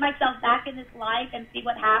put myself back in this life and see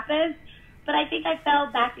what happens. But I think I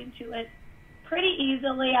fell back into it pretty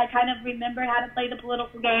easily. I kind of remembered how to play the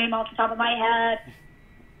political game off the top of my head.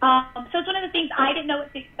 So it's one of the things I didn't know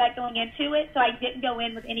what to expect going into it, so I didn't go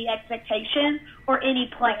in with any expectations or any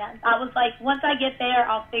plans. I was like, once I get there,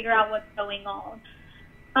 I'll figure out what's going on.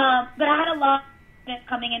 But I had a lot of confidence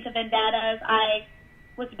coming into Vendettas. I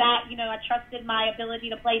was back, I trusted my ability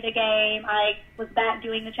to play the game. I was back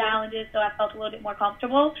doing the challenges, so I felt a little bit more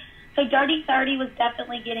comfortable. So Dirty 30 was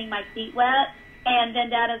definitely getting my feet wet, and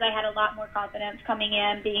Vendettas I had a lot more confidence coming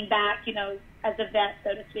in, being back, as a vet,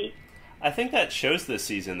 so to speak. I think that shows this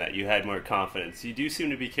season that you had more confidence. You do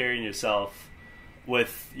seem to be carrying yourself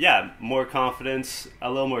with, more confidence,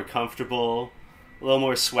 a little more comfortable, a little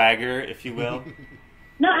more swagger, if you will.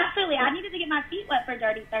 No, absolutely. I needed to get my feet wet for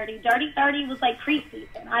Dirty 30. Dirty 30 was like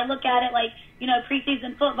preseason. I look at it like,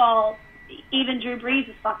 preseason football even Drew Brees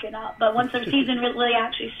is fucking up. But once the season really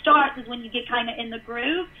actually starts is when you get kind of in the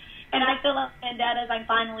groove. And I feel like Vendettas, I'm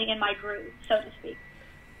finally in my groove, so to speak.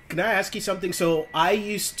 Can I ask you something? So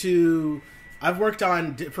I've worked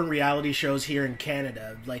on different reality shows here in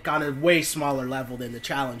Canada, like on a way smaller level than The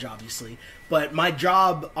Challenge, obviously. But my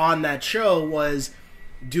job on that show was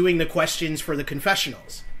doing the questions for the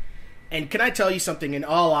confessionals. And can I tell you something, in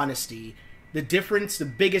all honesty, the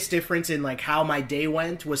biggest difference in like how my day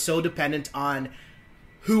went was so dependent on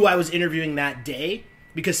who I was interviewing that day.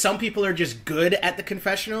 Because some people are just good at the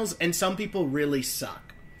confessionals, and some people really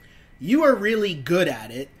suck. You are really good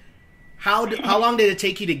at it. How long did it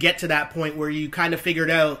take you to get to that point where you kind of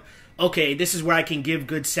figured out, okay, this is where I can give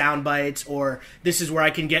good sound bites, or this is where I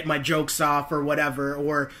can get my jokes off, or whatever,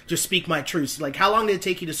 or just speak my truths? Like, how long did it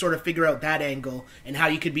take you to sort of figure out that angle and how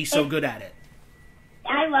you could be so good at it?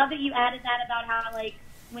 I love that you added that about how, like,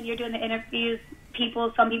 when you're doing the interviews,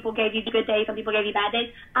 some people gave you good days, some people gave you bad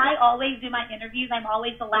days. I always do my interviews. I'm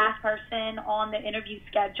always the last person on the interview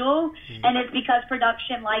schedule, and it's because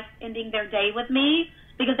production likes ending their day with me,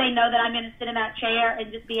 because they know that I'm going to sit in that chair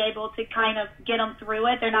and just be able to kind of get them through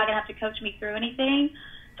it. They're not going to have to coach me through anything.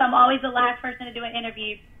 So I'm always the last person to do an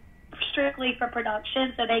interview strictly for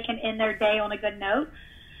production so they can end their day on a good note.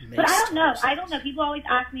 But I don't know. People always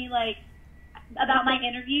ask me, like, about my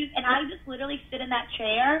interviews, and I just literally sit in that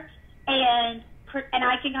chair and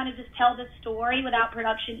I can kind of just tell the story without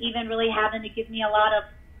production even really having to give me a lot of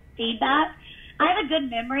feedback. I have a good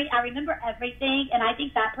memory. I remember everything, and I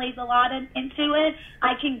think that plays a lot into it.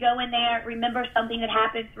 I can go in there, remember something that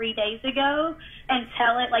happened 3 days ago, and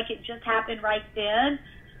tell it like it just happened right then.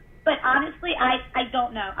 But honestly, I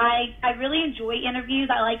don't know. I really enjoy interviews.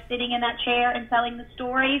 I like sitting in that chair and telling the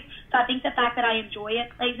stories. So I think the fact that I enjoy it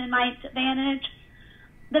plays in my advantage.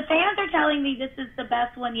 The fans are telling me this is the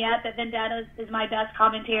best one yet, that Vendettas is my best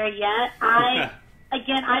commentary yet. I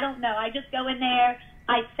don't know. I just go in there.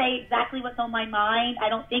 I say exactly what's on my mind. I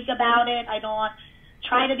don't think about it. I don't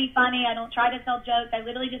try to be funny. I don't try to tell jokes. I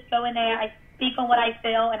literally just go in there. I speak on what I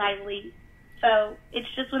feel, and I leave. So it's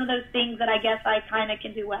just one of those things that I guess I kind of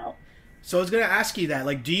can do well. So I was going to ask you that.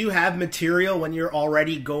 Like, do you have material when you're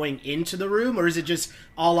already going into the room, or is it just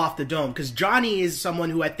all off the dome? Because Johnny is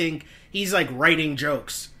someone who I think he's, like, writing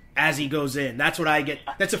jokes as he goes in. That's what I get.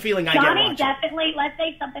 That's a feeling I get watching. Johnny definitely, let's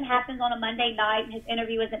say something happens on a Monday night and his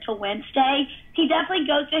interview isn't until Wednesday, he definitely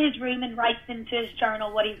goes to his room and writes into his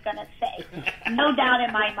journal what he's going to say. No doubt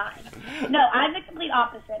in my mind. No, I'm the complete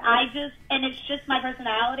opposite. And it's just my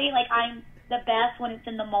personality. Like, I'm the best when it's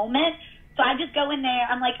in the moment. So I just go in there.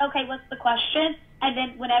 I'm like, okay, what's the question? And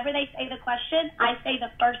then whenever they say the question, I say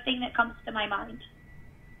the first thing that comes to my mind.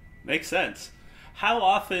 Makes sense. How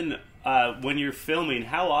often, when you're filming,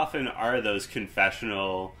 how often are those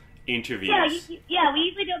confessional interviews? Yeah, we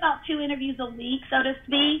usually do about 2 interviews a week, so to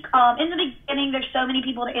speak. In the beginning, there's so many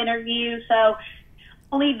people to interview, so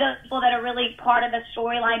only the people that are really part of the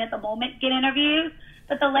storyline at the moment get interviews.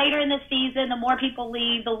 But the later in the season, the more people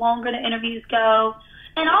leave, the longer the interviews go.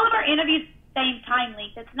 And all of our interviews, same time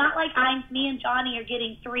length. It's not like me and Johnny are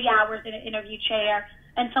getting 3 hours in an interview chair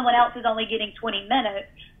and someone else is only getting 20 minutes.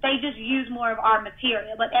 They just use more of our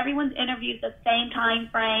material. But everyone's interviews the same time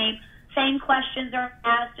frame, same questions are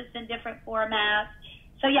asked, just in different formats.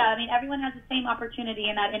 So, yeah, I mean, everyone has the same opportunity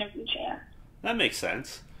in that interview chair. That makes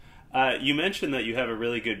sense. You mentioned that you have a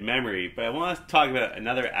really good memory, but I want to talk about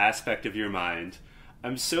another aspect of your mind.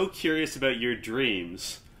 I'm so curious about your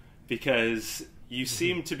dreams, because you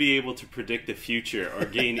seem to be able to predict the future or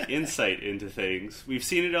gain insight into things. We've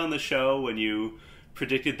seen it on the show when you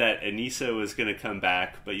predicted that Anissa was going to come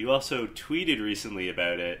back, but you also tweeted recently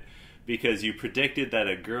about it because you predicted that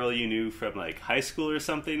a girl you knew from like high school or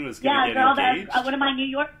something was going to get engaged. Yeah, one of my New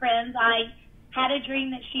York friends, I had a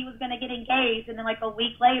dream that she was going to get engaged, and then like a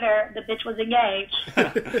week later, the bitch was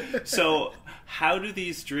engaged. So how do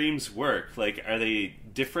these dreams work? Like, are they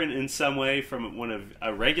different in some way from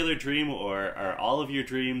a regular dream, or are all of your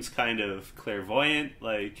dreams kind of clairvoyant?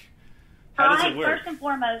 Like, how does it work? First and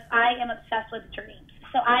foremost, I am obsessed with dreams.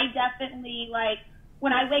 So I definitely, like,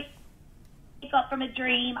 when I wake up from a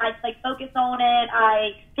dream, I like focus on it.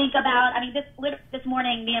 I think about, this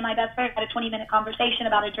morning, me and my best friend had a 20-minute conversation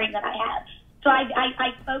about a dream that I had. So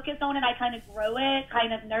I focus on it. I kind of grow it,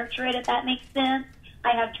 kind of nurture it, if that makes sense.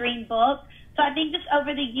 I have dream books. So I think just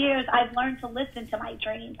over the years, I've learned to listen to my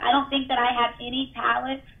dreams. I don't think that I have any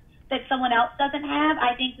talent that someone else doesn't have.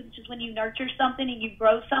 I think it's just when you nurture something and you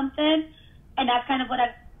grow something, and that's kind of what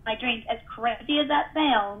my dreams, as crazy as that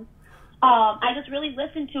sounds, I just really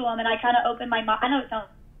listen to them, and I kind of open my mind. I know it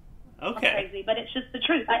sounds crazy, but it's just the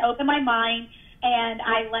truth. I open my mind, and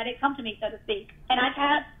I let it come to me, so to speak. And I've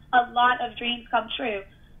had a lot of dreams come true.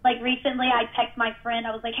 Like recently I texted my friend,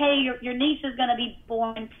 I was like, hey, your niece is going to be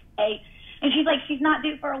born today. And she's like, she's not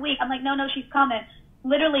due for a week. I'm like, no, she's coming.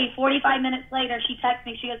 Literally 45 minutes later, she texts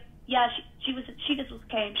me. She goes, yeah, she was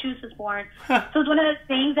just born. So it's one of those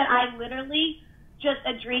things that I literally just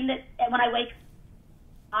a dream that when I wake up,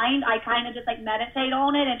 I kind of just like meditate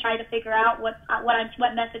on it and try to figure out what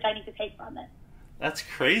message I need to take from it. That's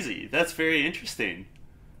crazy. That's very interesting.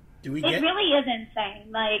 It really is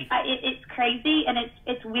insane. Like it's crazy and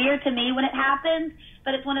it's weird to me when it happens,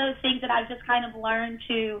 but it's one of those things that I've just kind of learned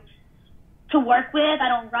to work with. I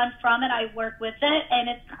don't run from it. I work with it, and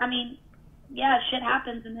shit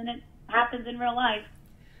happens, and then it happens in real life.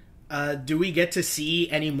 Do we get to see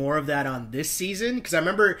any more of that on this season? Because I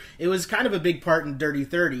remember it was kind of a big part in Dirty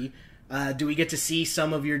 30. Do we get to see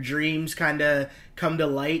some of your dreams kind of come to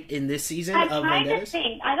light in this season of Vendettas?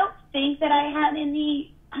 I don't think that I had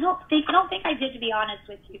any. I don't think I did, to be honest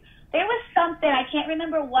with you. There was something I can't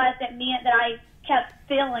remember what that I kept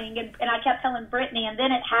feeling, and I kept telling Britni, and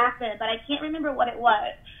then it happened, but I can't remember what it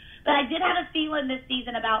was. But I did have a feeling this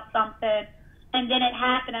season about something. And then it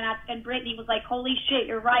happened, and Britni was like, holy shit,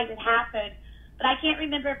 you're right, it happened. But I can't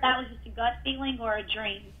remember if that was just a gut feeling or a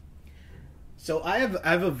dream. So I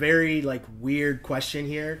have a very, weird question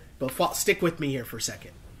here, but stick with me here for a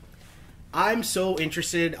second. I'm so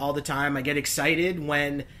interested all the time. I get excited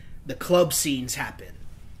when the club scenes happen.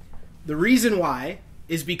 The reason why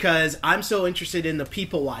is because I'm so interested in the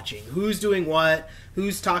people watching. Who's doing what,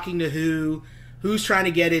 who's talking to who's trying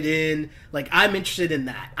to get it in. I'm interested in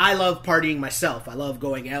that. I love partying myself. I love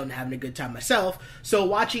going out and having a good time myself. So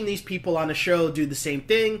watching these people on a show do the same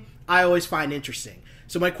thing, I always find interesting.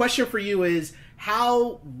 So my question for you is,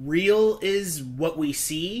 how real is what we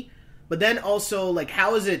see? But then also,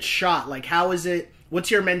 how is it shot? What's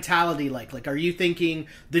your mentality like? Are you thinking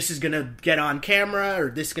this is going to get on camera, or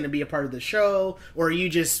this is going to be a part of the show? Or are you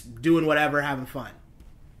just doing whatever, having fun?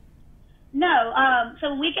 No, so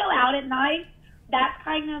when we go out at night, that's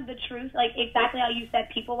kind of the truth, exactly how you said,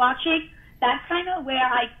 people watching. That's kind of where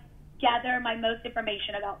I gather my most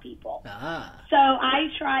information about people. So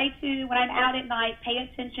I try to, when I'm out at night, pay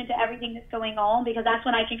attention to everything that's going on, because that's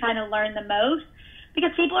when I can kind of learn the most.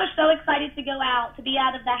 Because people are so excited to go out, to be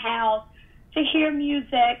out of the house, to hear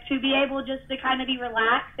music, to be able just to kind of be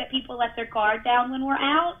relaxed, that people let their guard down when we're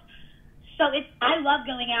out. So I love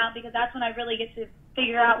going out, because that's when I really get to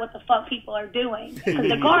figure out what the fuck people are doing, because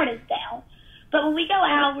the guard is down. But when we go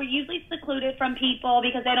out, we're usually secluded from people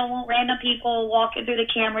because they don't want random people walking through the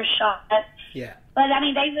camera shot. Yeah. But,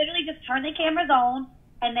 they literally just turn the cameras on,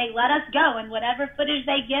 and they let us go, and whatever footage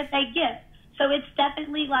they get, they get. So it's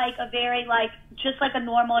definitely a very, just like a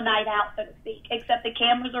normal night out, so to speak, except the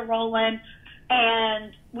cameras are rolling,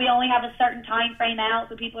 and we only have a certain time frame out,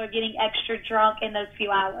 so people are getting extra drunk in those few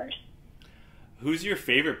hours. Who's your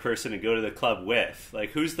favorite person to go to the club with?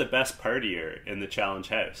 Who's the best partier in the Challenge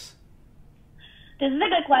House? This is a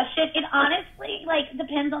good question. It honestly,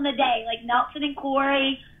 depends on the day. Nelson and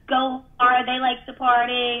Corey go hard. They like to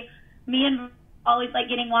party. Me and always like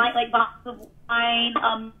getting wine, bottles of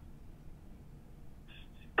wine.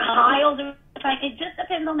 Kyle's, it just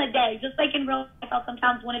depends on the day. Just like in real life, how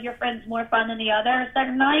sometimes one of your friends is more fun than the other a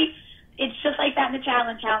certain night. It's just like that in the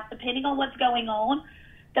Challenge House, depending on what's going on.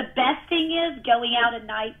 The best thing is going out at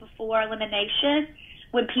night before elimination.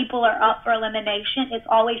 When people are up for elimination, it's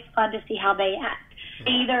always fun to see how they act.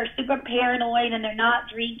 They're either super paranoid and they're not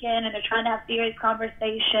drinking and they're trying to have serious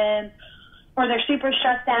conversations, or they're super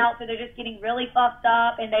stressed out, so they're just getting really fucked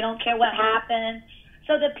up and they don't care what happens.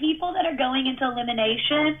 So the people that are going into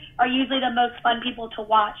elimination are usually the most fun people to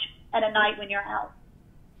watch at a night when you're out.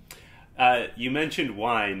 You mentioned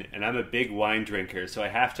wine, and I'm a big wine drinker, so I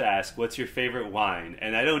have to ask, what's your favorite wine?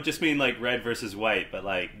 And I don't just mean red versus white, but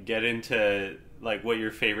get into what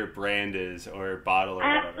your favorite brand is or bottle or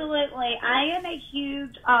whatever. Absolutely. I am a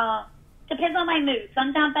huge, depends on my mood.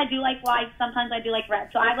 Sometimes I do like white, sometimes I do like red.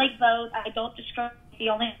 So I like both. I don't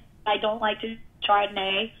discriminate. I don't like to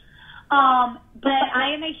Chardonnay. But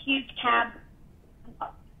I am a huge cab.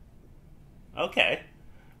 Okay.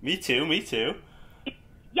 Me too.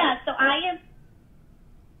 Yeah, so I'm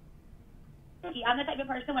the type of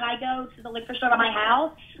person, when I go to the liquor store by my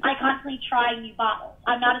house, I constantly try new bottles.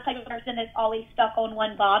 I'm not a type of person that's always stuck on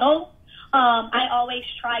one bottle. I always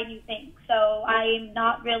try new things. So I'm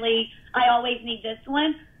not really, I always need this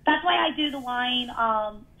one. That's why I do the wine,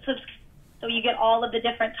 so you get all of the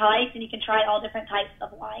different types and you can try all different types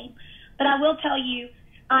of wine. But I will tell you,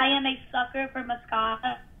 I am a sucker for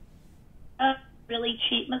Moscato, really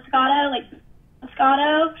cheap Moscato,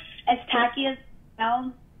 Moscato, as tacky as it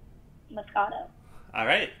sounds, Moscato. All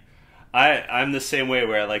right. I'm the same way,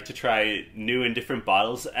 where I like to try new and different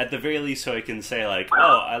bottles at the very least, so I can say like,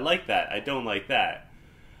 oh, I like that, I don't like that.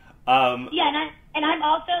 Yeah, and I'm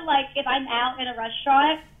also like, if I'm out in a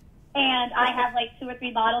restaurant and I have like 2 or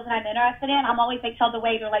 3 bottles that I'm interested in, I'm always like tell the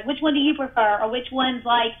waiter like, which one do you prefer, or which one's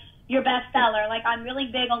like your best seller. Like, I'm really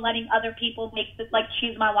big on letting other people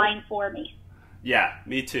choose my wine for me. Yeah,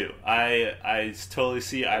 me too. I totally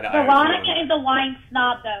see eye to eye. Veronica is a wine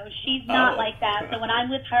snob, though. She's not like that. So when I'm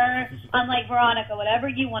with her, I'm like, Veronica, whatever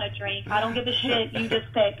you want to drink, I don't give a shit. You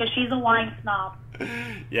just pick, because she's a wine snob.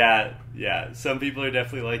 Yeah. Some people are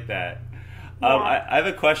definitely like that. Yeah. I have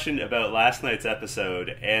a question about last night's episode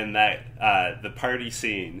and that the party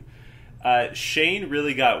scene. Shane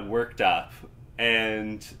really got worked up,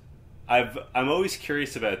 and I'm always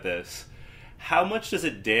curious about this. How much does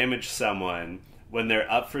it damage someone when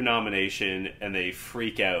they're up for nomination and they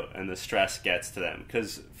freak out and the stress gets to them?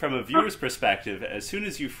 Because from a viewer's perspective, as soon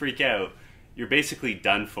as you freak out, you're basically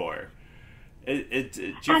done for. Do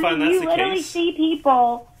you find that's the case? You literally see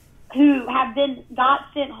people who have got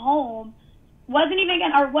sent home, wasn't even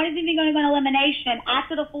going to go to elimination,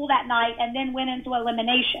 acted a fool that night, and then went into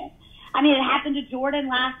elimination. I mean, it happened to Jordan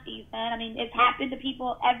last season. I mean, it's happened to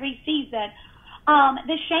people every season.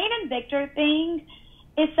 The Shane and Victor thing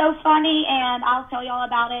is so funny, and I'll tell y'all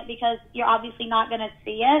about it because you're obviously not going to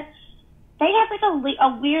see it. They have like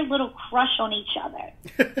a weird little crush on each other.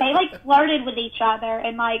 They like flirted with each other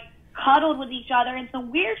and like cuddled with each other, and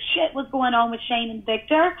some weird shit was going on with Shane and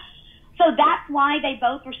Victor. So that's why they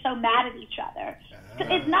both were so mad at each other. So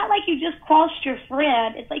it's not like you just crossed your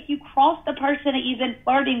friend. It's like you crossed the person that you've been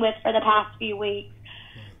flirting with for the past few weeks.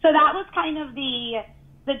 So that was kind of the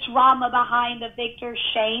drama behind the Victor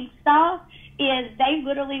Shane stuff, is they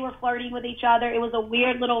literally were flirting with each other. It was a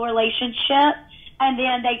weird little relationship, and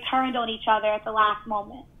then they turned on each other at the last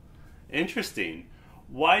moment. Interesting.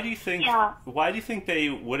 Why do you think they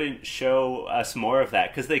wouldn't show us more of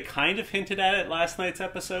that? Because they kind of hinted at it last night's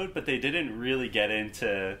episode, but they didn't really get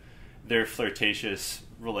into their flirtatious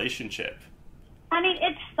relationship. I mean,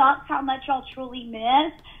 it sucks how much y'all truly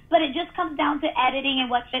miss, but it just comes down to editing and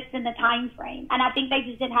what fits in the time frame. And I think they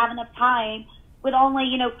just didn't have enough time with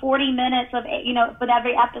only, 40 minutes of, with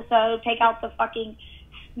every episode, take out the fucking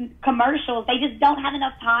commercials. They just don't have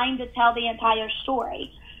enough time to tell the entire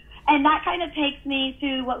story. And that kind of takes me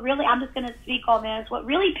to what really, I'm just going to speak on this, what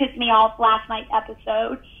really pissed me off last night's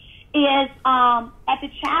episode is at the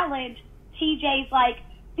challenge, TJ's like,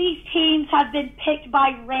 these teams have been picked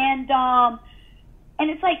by random. And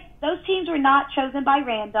it's like, those teams were not chosen by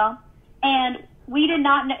random, and we did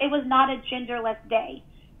not know, it was not a genderless day.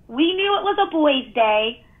 We knew it was a boys'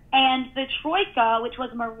 day, and the Troika, which was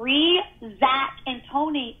Marie, Zach, and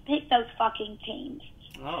Tony, picked those fucking teams.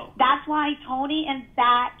 Oh. That's why Tony and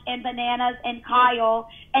Zach and Bananas and Kyle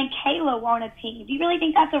and Kayla were on a team. Do you really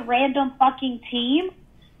think that's a random fucking team?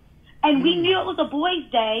 And we knew it was a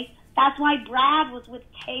boys' day. That's why Brad was with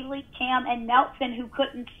Kaylee, Cam, and Nelson, who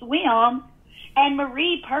couldn't swim. And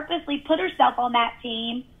Marie purposely put herself on that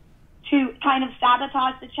team to kind of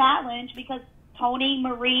sabotage the challenge because Tony,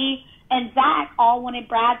 Marie, and Zach all wanted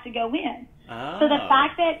Brad to go in. Oh. So the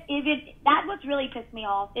fact that that what's really pissed me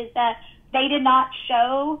off is that they did not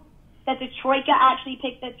show that the Troika actually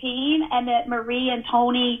picked the team and that Marie and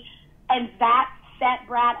Tony and Zach set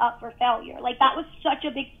Brad up for failure. Like, that was such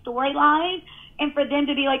a big storyline. And for them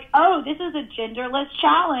to be like, oh, this is a genderless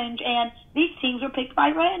challenge and these teams were picked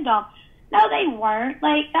by random. No, they weren't.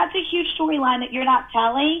 Like, that's a huge storyline that you're not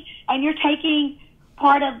telling, and you're taking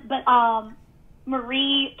part of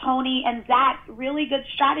Marie, Tony, and Zach really good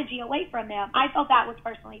strategy away from them. I felt that was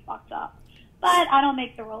personally fucked up. But I don't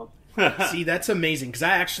make the rules. See, that's amazing, because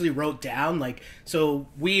I actually wrote down, like, so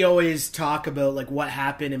we always talk about, like, what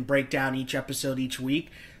happened and break down each episode each week.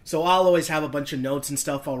 So I'll always have a bunch of notes and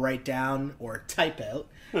stuff I'll write down or type out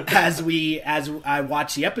as I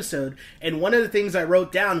watch the episode. And one of the things I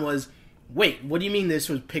wrote down was, wait, what do you mean this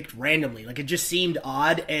was picked randomly? Like, it just seemed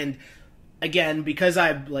odd. And again, because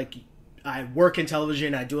I work in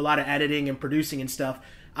television, I do a lot of editing and producing and stuff,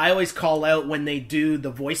 I always call out when they do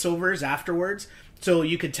the voiceovers afterwards. So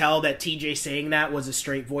you could tell that TJ saying that was a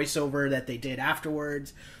straight voiceover that they did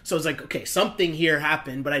afterwards. So it's like, okay, something here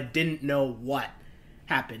happened, but I didn't know what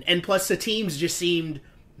happened. And plus the teams just seemed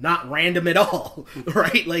not random at all,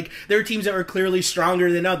 right? Like, there are teams that were clearly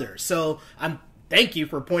stronger than others. So thank you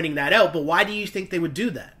for pointing that out, but why do you think they would do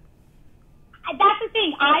that? That's the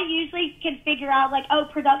thing. I usually can figure out, like,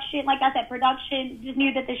 production, like I said, production just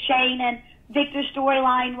knew that the Shane and Victor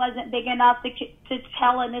storyline wasn't big enough to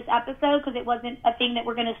tell in this episode because it wasn't a thing that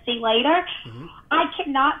we're going to see later. Mm-hmm. I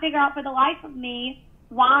cannot figure out for the life of me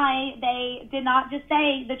why they did not just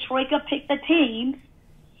say the Troika picked the teams.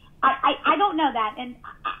 I don't know that. And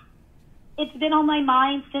it's been on my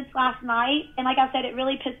mind since last night. And like I said, it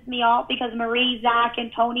really pissed me off because Marie, Zach,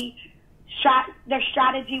 and Tony, their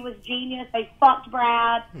strategy was genius. They fucked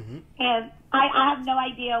Brad. Mm-hmm. And I have no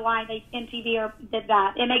idea why MTV did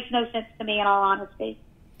that. It makes no sense to me, in all honesty.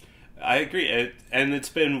 I agree. And it's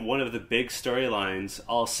been one of the big storylines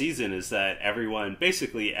all season is that everyone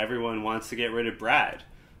wants to get rid of Brad.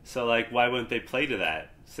 So, like, why wouldn't they play to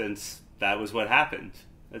that since that was what happened?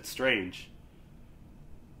 That's strange.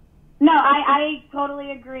 No, I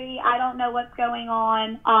totally agree. I don't know what's going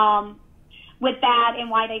on with that and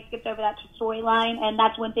why they skipped over that storyline. And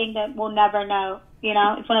that's one thing that we'll never know. You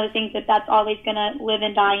know, it's one of the things that's always going to live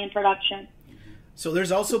and die in production. So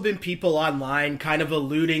there's also been people online kind of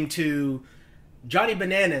alluding to Johnny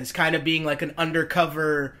Bananas kind of being like an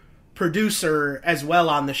undercover producer as well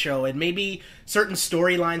on the show. And maybe certain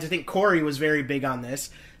storylines, I think Corey was very big on this,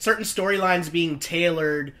 certain storylines being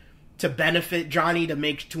tailored to benefit Johnny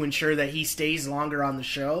to ensure that he stays longer on the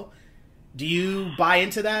show. Do you buy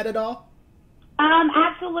into that at all?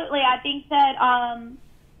 Absolutely. I think that,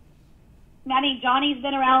 Johnny's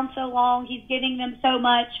been around so long. He's giving them so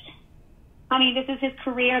much. I mean, this is his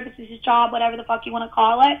career. This is his job, whatever the fuck you want to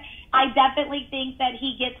call it. I definitely think that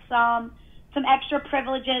he gets some extra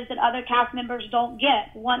privileges that other cast members don't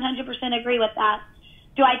get. 100% agree with that.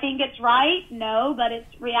 Do I think it's right? No, but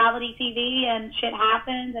it's reality TV and shit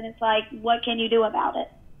happens, and it's like, what can you do about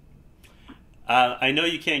it? I know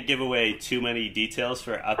you can't give away too many details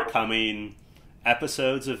for upcoming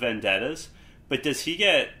episodes of Vendettas, but does he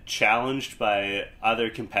get challenged by other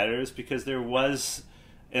competitors? Because there was,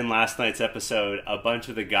 in last night's episode, a bunch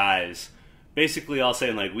of the guys basically all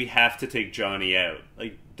saying, like, we have to take Johnny out.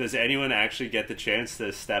 Like, does anyone actually get the chance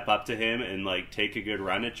to step up to him and, like, take a good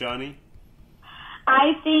run at Johnny?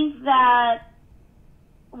 I think that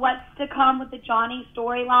what's to come with the Johnny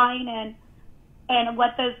storyline and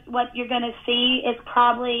what you're going to see is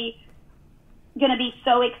probably going to be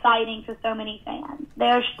so exciting to so many fans.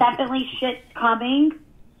 There's definitely shit coming,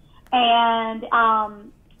 and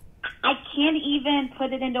I can't even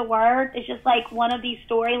put it into words. It's just like one of these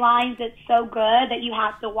storylines that's so good that you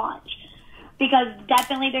have to watch. Because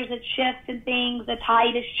definitely there's a shift in things, the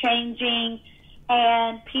tide is changing,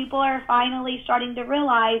 and people are finally starting to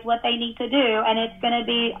realize what they need to do, and it's going to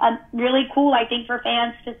be really cool, I think, for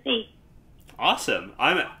fans to see. Awesome.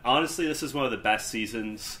 Honestly, this is one of the best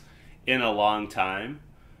seasons in a long time,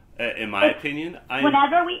 in my opinion.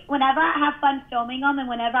 Whenever I have fun filming them and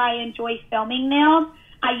whenever I enjoy filming them,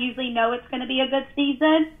 I usually know it's going to be a good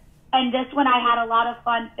season. And this one I had a lot of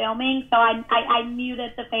fun filming, so I knew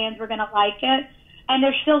that the fans were going to like it. And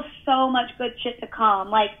there's still so much good shit to come.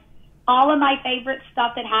 Like, all of my favorite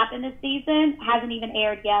stuff that happened this season hasn't even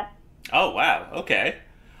aired yet. Oh, wow. Okay.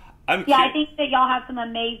 I think that y'all have some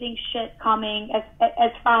amazing shit coming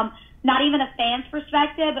as from not even a fan's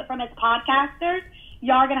perspective, but from as podcasters.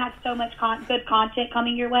 Y'all are going to have so much good content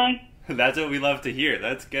coming your way. That's what we love to hear.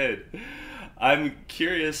 That's good. I'm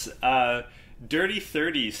curious. Dirty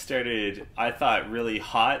 30 started, I thought, really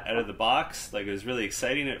hot out of the box. Like, it was really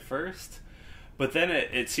exciting at first. But then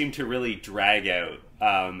it seemed to really drag out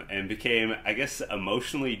and became, I guess,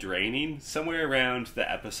 emotionally draining. Somewhere around the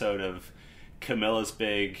episode of Camilla's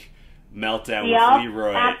big meltdown with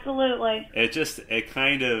Leroy. Absolutely.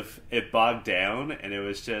 It bogged down, and it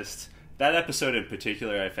was just, that episode in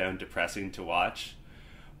particular I found depressing to watch.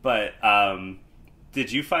 But did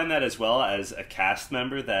you find that as well as a cast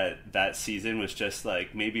member, that season was just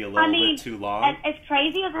like maybe a little bit too long? As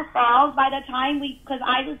crazy as it sounds, by the time because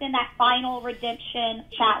I was in that final redemption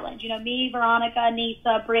challenge, me, Veronica,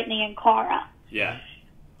 Anissa, Britni, and Cara. Yeah.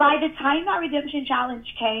 By the time that redemption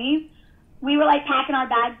challenge came, we were like packing our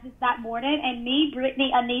bags that morning, and me,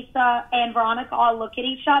 Britni, Anissa, and Veronica all look at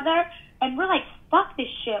each other, and we're like, fuck this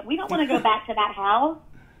shit. We don't want to go back to that house.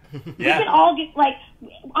 Yeah. We can all get, like,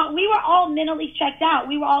 we were all mentally checked out.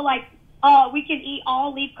 We were all like, we can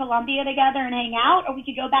all leave Columbia together and hang out, or we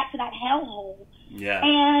could go back to that hellhole. Yeah.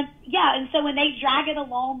 And so when they drag it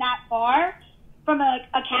along that far, from a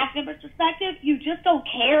cast member's perspective, you just don't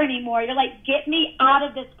care anymore. You're like, get me out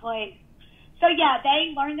of this place. So, yeah,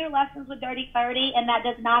 they learned their lessons with Dirty 30, and that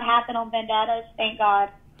does not happen on Vendettas, thank God.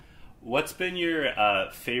 What's been your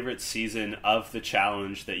favorite season of the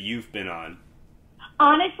challenge that you've been on?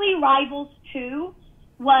 Honestly, Rivals 2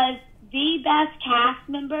 was the best cast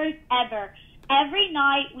members ever. Every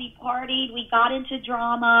night we partied, we got into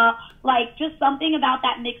drama, like just something about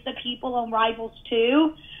that mix of people on Rivals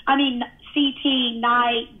 2. I mean, CT,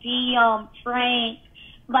 Knight, Diem, Frank,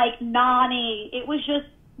 like Nani. It was just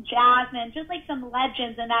Jasmine, just like some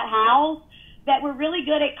legends in that house that were really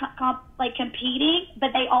good at competing,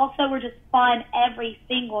 but they also were just fun every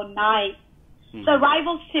single night. Mm-hmm. So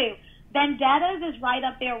Rivals 2. Vendettas is right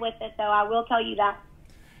up there with it, though. I will tell you that.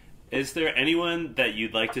 Is there anyone that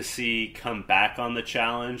you'd like to see come back on the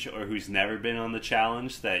challenge, or who's never been on the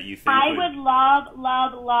challenge that you think would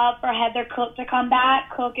love for Heather Cook to come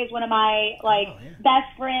back. Cook is one of my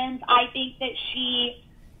best friends. I think that she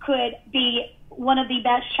could be one of the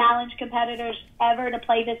best challenge competitors ever to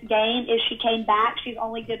play this game if she came back. She's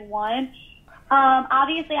only did one.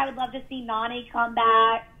 Obviously, I would love to see Nani come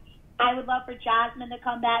back. I would love for Jasmine to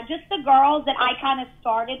come back. Just the girls that I kind of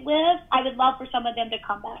started with, I would love for some of them to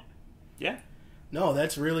come back. Yeah. No,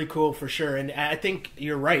 that's really cool for sure. And I think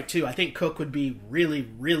you're right, too. I think Cook would be really,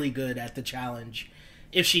 really good at the challenge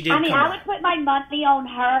if she did come back. I would put my money on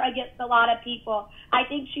her against a lot of people. I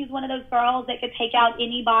think she's one of those girls that could take out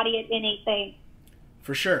anybody at anything.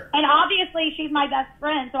 For sure. And obviously, she's my best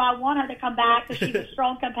friend, so I want her to come back because she's a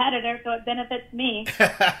strong competitor, so it benefits me.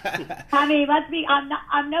 I mean,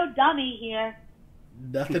 I'm no dummy here.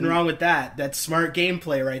 Nothing wrong with that. That's smart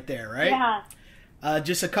gameplay right there, right? Yeah.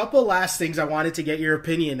 Just a couple last things I wanted to get your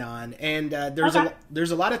opinion on. And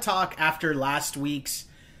there's a lot of talk after last week's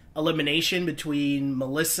elimination between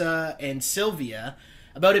Melissa and Sylvia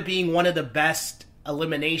about it being one of the best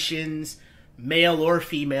eliminations, male or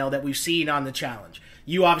female, that we've seen on the challenge.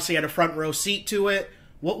 You obviously had a front row seat to it.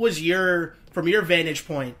 What was from your vantage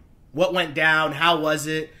point, what went down? How was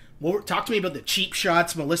it? Talk to me about the cheap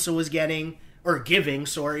shots Melissa was giving.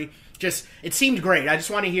 Just, it seemed great. I just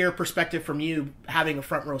want to hear perspective from you having a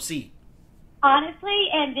front row seat. Honestly,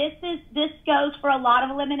 and this goes for a lot of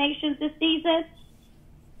eliminations this season.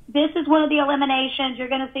 This is one of the eliminations. You're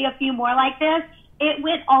going to see a few more like this. It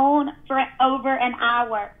went on for over an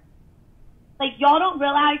hour. Like, y'all don't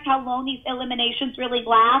realize how long these eliminations really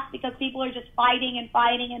last because people are just fighting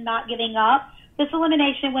and not giving up. This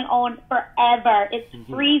elimination went on forever. It's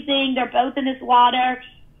freezing. They're both in this water.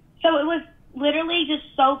 So it was literally just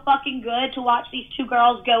so fucking good to watch these two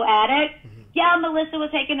girls go at it. Mm-hmm. Yeah, Melissa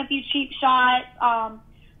was taking a few cheap shots.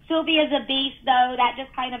 Sylvia's a beast, though. That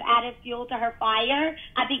just kind of added fuel to her fire.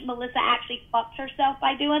 I think Melissa actually fucked herself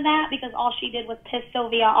by doing that because all she did was piss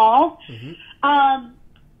Sylvia off. Mm-hmm.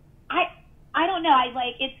 I don't know.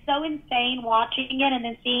 It's so insane watching it and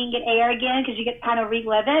then seeing it air again because you get to kind of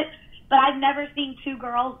relive it. But I've never seen two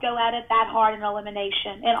girls go at it that hard in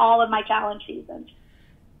elimination in all of my challenge seasons.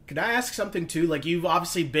 Could I ask something, too? Like, you've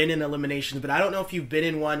obviously been in eliminations, but I don't know if you've been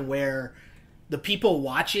in one where the people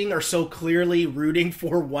watching are so clearly rooting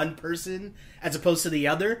for one person as opposed to the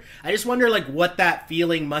other. I just wonder, what that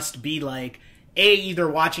feeling must be like, A, either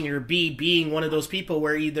watching it, or B, being one of those people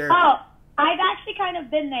where either... Oh, I've actually kind of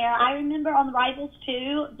been there. I remember on Rivals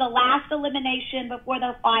 2, the last elimination before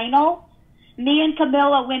the final, me and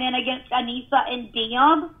Camilla went in against Anissa and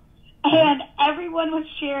Diem, and everyone was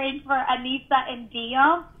cheering for Anissa and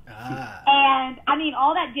Diem. And I mean,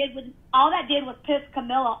 all that did was piss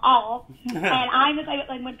Camilla off. And I'm just like,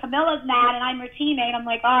 when Camilla's mad and I'm her teammate, I'm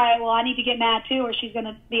like, all right, well, I need to get mad too, or she's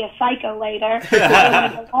gonna be a psycho later. I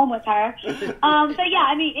want to go home with her. So yeah,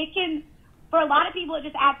 I mean, it can. For a lot of people, it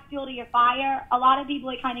just adds fuel to your fire. A lot of people,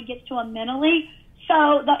 it kind of gets to them mentally.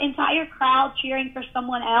 So the entire crowd cheering for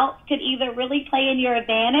someone else could either really play in your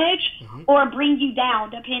advantage or bring you down,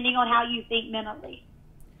 depending on how you think mentally.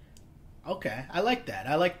 Okay, I like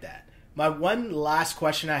that. My one last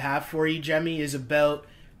question I have for you, Jemmye, is about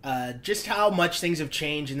just how much things have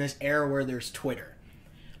changed in this era where there's Twitter.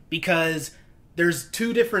 Because there's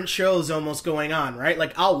two different shows almost going on, right?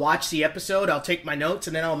 Like, I'll watch the episode, I'll take my notes,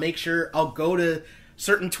 and then I'll make sure I'll go to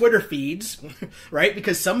certain Twitter feeds, right?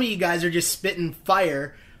 Because some of you guys are just spitting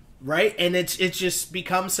fire, right? And it's just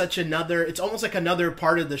become it's almost like another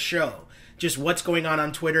part of the show. Just what's going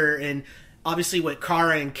on Twitter, and obviously with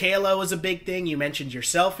Cara and Kayla was a big thing. You mentioned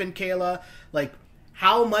yourself and Kayla. Like,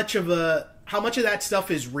 how much of that stuff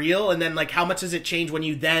is real, and then, how much does it change when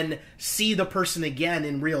you then see the person again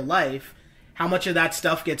in real life? How much of that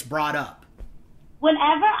stuff gets brought up?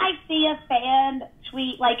 Whenever I see a fan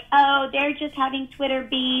tweet oh, they're just having Twitter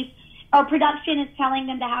beef, or production is telling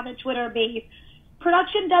them to have a Twitter beef,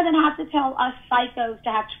 production doesn't have to tell us psychos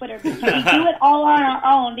to have Twitter beef. We do it all on our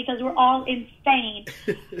own because we're all insane.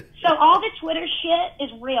 So all the Twitter shit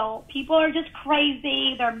is real. People are just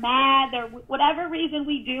crazy. They're mad. Whatever reason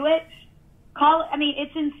we do it,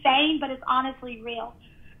 it's insane, but it's honestly real.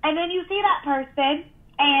 And then you see that person,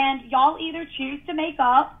 and y'all either choose to make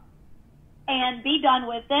up and be done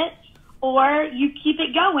with it, or you keep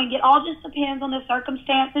it going. It all just depends on the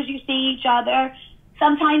circumstances you see each other.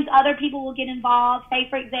 Sometimes other people will get involved. Say,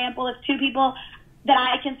 for example, if two people, that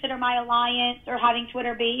I consider my alliance or having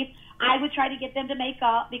Twitter beef, I would try to get them to make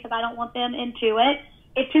up because I don't want them into it.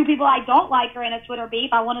 If two people I don't like are in a Twitter beef,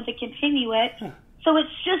 I wanted to continue it. So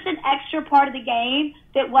it's just an extra part of the game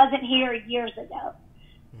that wasn't here years ago.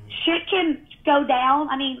 Shit can go down.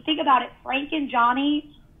 I mean, think about it. Frank and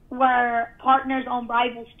Johnny were partners on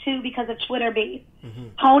Rivals 2 because of Twitter beef.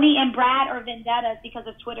 Tony and Brad are vendettas because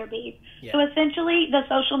of Twitter beef. Yeah. So essentially, the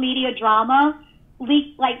social media drama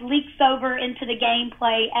leaks over into the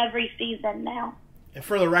gameplay every season now. And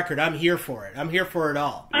for the record, I'm here for it. I'm here for it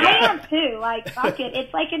all. I am too. Like, fuck it.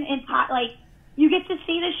 It's like an entire, like, you get to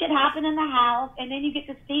see this shit happen in the house, and then you get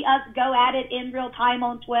to see us go at it in real time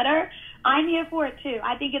on Twitter. I'm here for it too.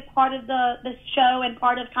 I think it's part of the show and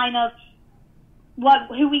part of kind of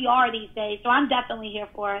who we are these days. So I'm definitely here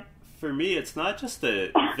for it. For me, it's not just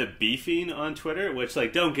the beefing on Twitter, which,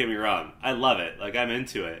 like, don't get me wrong, I love it. Like, I'm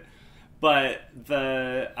into it. But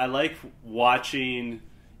I like watching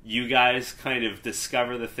you guys kind of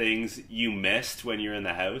discover the things you missed when you're in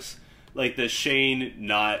the house. Like the Shane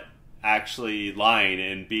not actually lying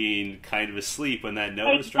and being kind of asleep when that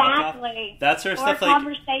note was dropped off. That sort of stuff. Or a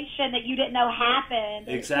conversation that you didn't know happened.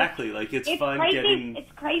 Exactly. Like it's fun crazy, getting.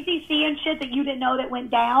 It's crazy seeing shit that you didn't know that went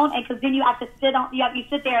down, and because then you have to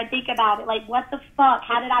sit there and think about it. Like, what the fuck?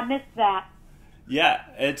 How did I miss that? Yeah,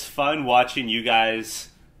 it's fun watching you guys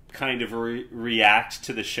kind of react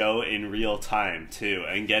to the show in real time too,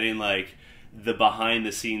 and getting like the behind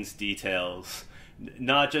the scenes details,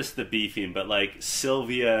 not just the beefing, but like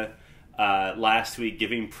Sylvia last week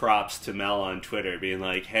giving props to Mel on Twitter, being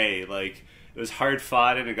like, hey, like it was hard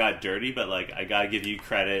fought and it got dirty, but like I gotta give you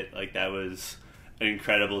credit, like that was an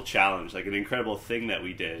incredible challenge, like an incredible thing that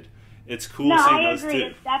we did. It's cool seeing those two. I agree.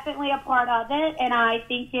 It's definitely a part of it, and I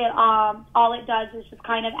think it all it does is just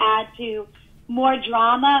kind of add to more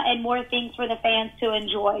drama and more things for the fans to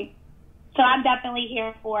enjoy. So I'm definitely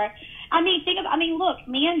here for it. I mean, look,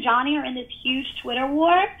 me and Johnny are in this huge Twitter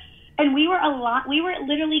war, and we were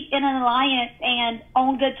literally in an alliance and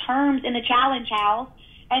on good terms in the Challenge House.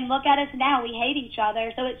 And look at us now, we hate each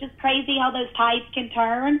other. So it's just crazy how those tides can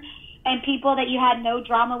turn, and people that you had no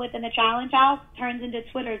drama with in the Challenge House turns into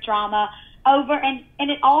Twitter drama over, and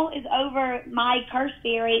it all is over my curse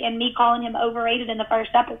theory and me calling him overrated in the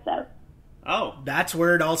first episode. Oh, that's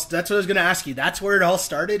what I was going to ask you. That's where it all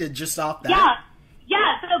started, and just off that. Yeah.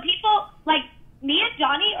 So people like me and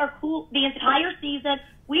Johnny are cool the entire season.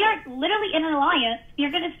 We are literally in an alliance. You're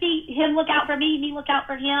going to see him look out for me look out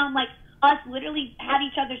for him. Like us, literally have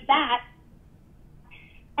each other's back.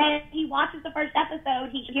 And he watches the first episode.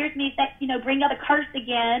 He hears me say, bring up a curse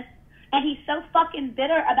again, and he's so fucking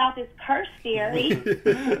bitter about this curse theory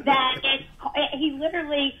that he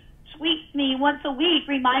literally tweets me once a week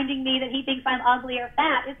reminding me that he thinks I'm ugly or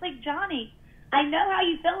fat. It's like, Johnny, I know how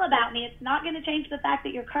you feel about me. It's not going to change the fact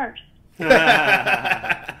that you're cursed.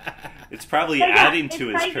 It's probably adding to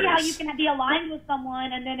his curse. It's crazy how you can be aligned with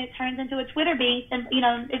someone and then it turns into a Twitter beef. And,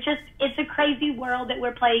 it's a crazy world that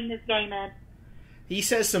we're playing this game in. He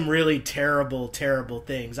says some really terrible, terrible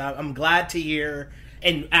things. I'm glad to hear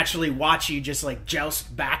and actually watch you just, like,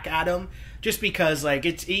 joust back at him. Just because, like,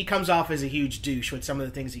 he comes off as a huge douche with some of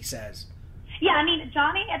the things he says. Yeah, I mean,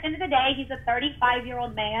 Johnny, at the end of the day, he's a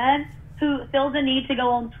 35-year-old man who feels the need to go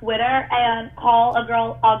on Twitter and call a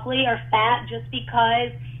girl ugly or fat just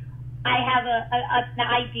because I have an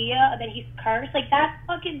idea that he's cursed. Like, that's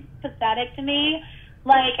fucking pathetic to me.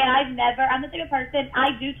 Like, and I'm the type of person,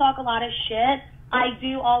 I do talk a lot of shit. I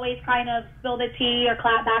do always kind of spill the tea or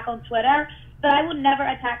clap back on Twitter, but I would never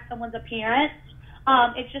attack someone's appearance.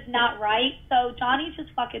 It's just not right. So Johnny's just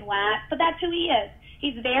fucking whack, but that's who he is.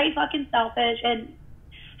 He's very fucking selfish, and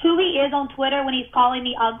who he is on Twitter when he's calling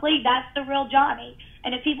me ugly, that's the real Johnny.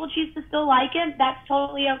 And if people choose to still like him, that's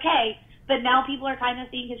totally okay. But now people are kind of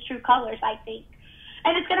seeing his true colors, I think.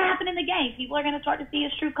 And it's going to happen in the game. People are going to start to see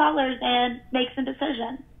his true colors and make some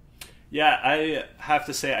decisions. Yeah, I have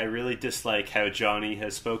to say I really dislike how Johnny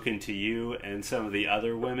has spoken to you and some of the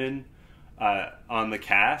other women on the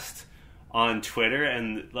cast on Twitter,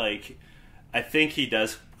 and like I think he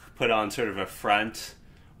does put on sort of a front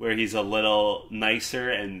where he's a little nicer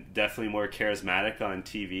and definitely more charismatic on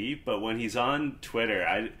TV, but when he's on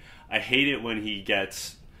Twitter, I hate it when he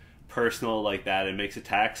gets personal like that and makes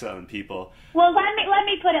attacks on people. Well, let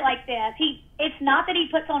me put it like this. It's not that he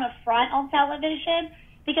puts on a front on television,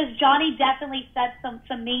 because Johnny definitely says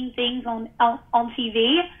some mean things on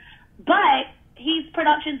TV, but he's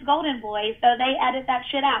production's golden boy, so they edit that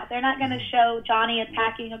shit out. They're not going to show Johnny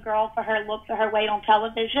attacking a girl for her looks or her weight on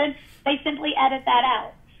television. They simply edit that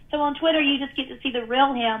out. So on Twitter, you just get to see the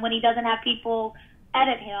real him when he doesn't have people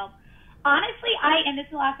edit him. Honestly, and this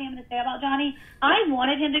is the last thing I'm going to say about Johnny, I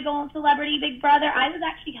wanted him to go on Celebrity Big Brother. I was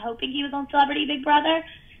actually hoping he was on Celebrity Big Brother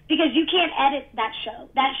because you can't edit that show.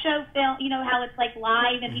 That show, film, you know how it's like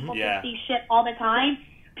live and people can see shit all the time?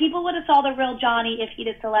 People would have saw the real Johnny if he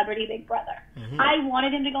did Celebrity Big Brother. I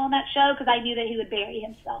wanted him to go on that show because I knew that he would bury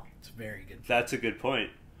himself. It's very good. That's a good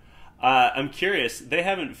point. I'm curious, they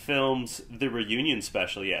haven't filmed the reunion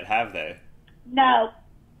special yet, have they? No.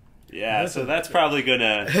 Yeah, so that's probably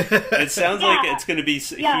gonna... It sounds like it's gonna be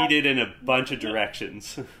heated in a bunch of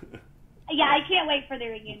directions. Yeah, I can't wait for the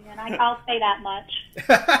reunion. I'll say that much.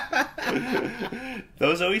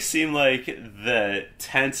 Those always seem like the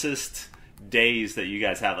tensest days that you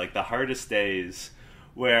guys have, like the hardest days,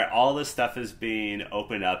 where all this stuff is being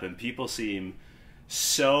opened up and people seem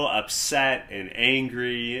so upset and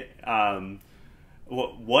angry.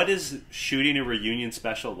 What is shooting a reunion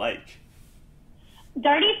special like?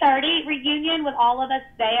 Dirty 30 reunion with all of us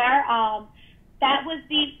there. That was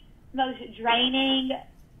the most draining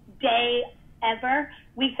day ever.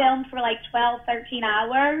 We filmed for like 12, 13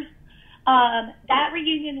 hours. That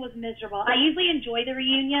reunion was miserable. I usually enjoy the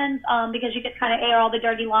reunions because you get to kind of air all the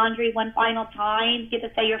dirty laundry one final time, get to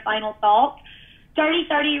say your final thoughts. Dirty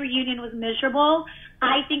 30 reunion was miserable.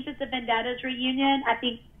 I think that the Vendettas reunion, I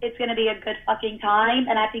think it's going to be a good fucking time,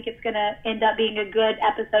 and I think it's going to end up being a good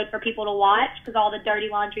episode for people to watch because all the dirty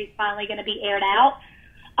laundry is finally going to be aired out.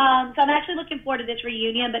 So I'm actually looking forward to this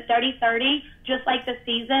reunion, but 30-30, just like the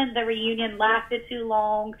season, the reunion lasted too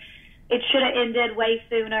long. It should have ended way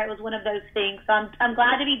sooner. It was one of those things. So I'm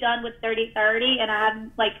glad to be done with 30-30, and I have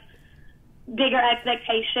like bigger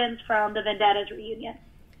expectations from the Vendettas reunion.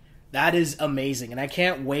 That is amazing, and I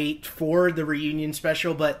can't wait for the reunion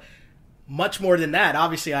special, but much more than that,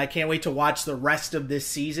 obviously, I can't wait to watch the rest of this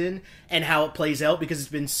season and how it plays out because it's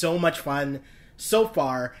been so much fun so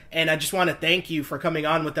far, and I just want to thank you for coming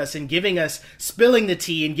on with us and spilling the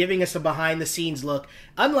tea and giving us a behind-the-scenes look,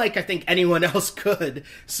 unlike I think anyone else could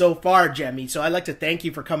so far, Jemmye. So I'd like to thank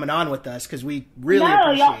you for coming on with us because we really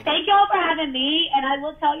appreciate it. Thank y'all for having me, and I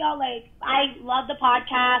will tell y'all, like, I love the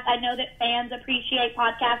podcast. I know that fans appreciate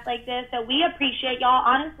podcasts like this, so we appreciate y'all.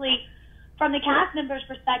 Honestly, from the cast members'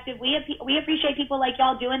 perspective, we appreciate people like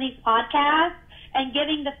y'all doing these podcasts and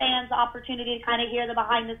giving the fans the opportunity to kind of hear the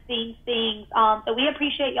behind-the-scenes things. So we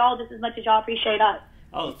appreciate y'all just as much as y'all appreciate us.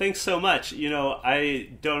 Oh, thanks so much. You know, I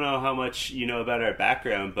don't know how much you know about our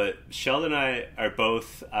background, but Sheldon and I are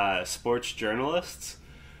both sports journalists.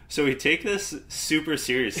 So we take this super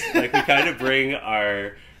serious. Like, we kind of bring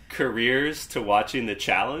our careers to watching the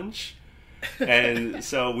challenge. And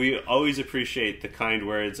so we always appreciate the kind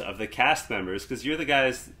words of the cast members, because you're the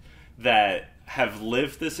guys that have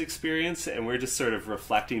lived this experience, and we're just sort of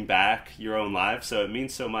reflecting back your own lives. So it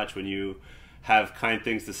means so much when you have kind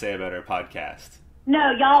things to say about our podcast.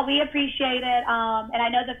 No, y'all, we appreciate it. And I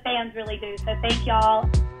know the fans really do. So thank y'all.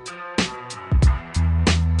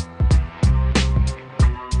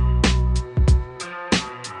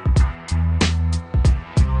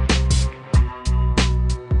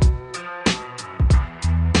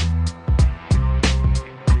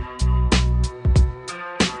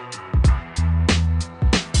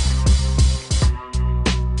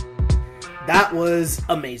 That was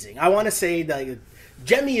amazing. I want to say that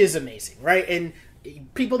Jemmye is amazing, right? And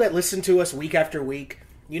people that listen to us week after week,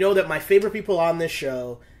 you know that my favorite people on this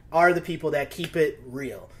show are the people that keep it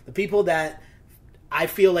real. The people that I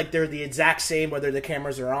feel like they're the exact same, whether the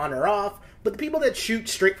cameras are on or off, but the people that shoot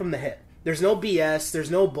straight from the hip. There's no BS,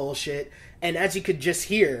 there's no bullshit, and as you could just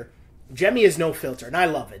hear, Jemmye is no filter, and I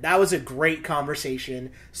love it. That was a great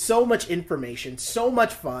conversation, so much information, so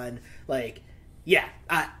much fun. Like, yeah,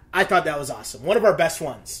 I thought that was awesome. One of our best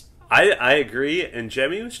ones. I agree, and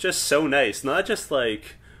Jemmye was just so nice. Not just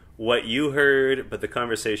like what you heard, but the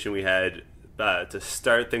conversation we had to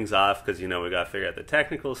start things off, because, you know, we got to figure out the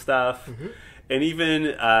technical stuff. Mm-hmm. And even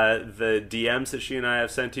the DMs that she and I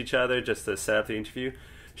have sent each other just to set up the interview.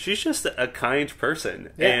 She's just a kind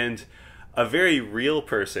person, and a very real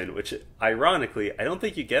person, which, ironically, I don't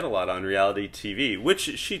think you get a lot on reality TV,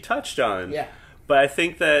 which she touched on. Yeah. But I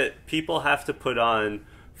think that people have to put on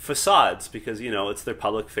facades because, you know, it's their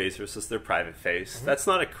public face versus their private face. Mm-hmm. That's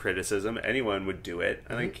not a criticism. Anyone would do it.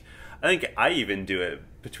 Mm-hmm. I think I even do it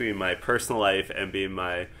between my personal life and being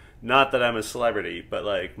my, not that I'm a celebrity, but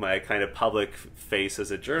like my kind of public face as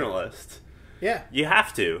a journalist. Yeah. You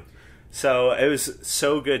have to. So it was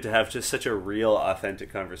so good to have just such a real,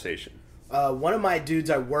 authentic conversation. One of my dudes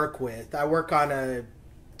I work on a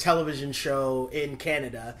television show in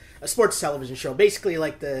Canada, a sports television show, basically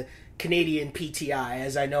like the Canadian PTI,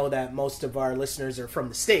 as I know that most of our listeners are from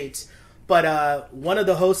the States. But one of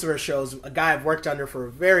the hosts of our shows, a guy I've worked under for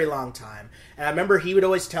a very long time, and I remember he would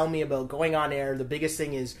always tell me about going on air. The biggest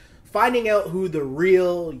thing is finding out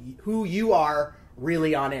who you are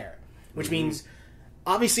really on air, which means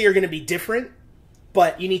obviously you're going to be different,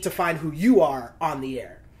 but you need to find who you are on the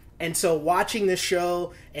air. And so watching this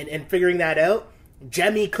show and figuring that out,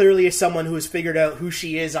 Jemmye clearly is someone who has figured out who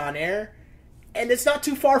she is on air. And it's not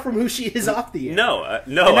too far from who she is off the air. No.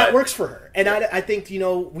 And that works for her. And I think,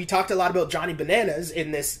 we talked a lot about Johnny Bananas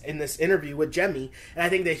in this interview with Jemmye. And I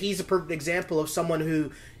think that he's a perfect example of someone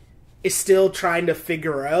who is still trying to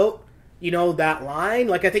figure out, that line.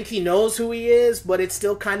 Like, I think he knows who he is, but it's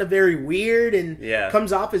still kind of very weird and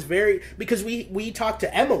comes off as very... Because we talked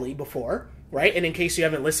to Emily before, right? And in case you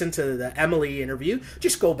haven't listened to the Emily interview,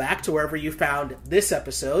 just go back to wherever you found this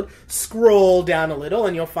episode, scroll down a little,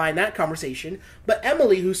 and you'll find that conversation. But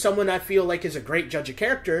Emily, who's someone I feel like is a great judge of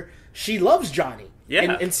character, she loves Johnny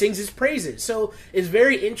and sings his praises. So it's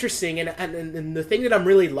very interesting. And the thing that I'm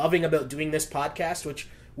really loving about doing this podcast, which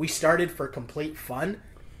we started for complete fun,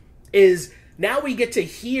 is... Now we get to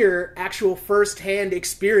hear actual first-hand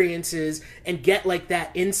experiences and get, like,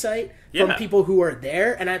 that insight from people who are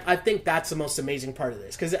there. And I think that's the most amazing part of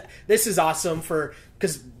this. Because this is awesome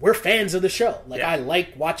because we're fans of the show. Like, I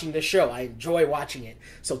like watching the show. I enjoy watching it.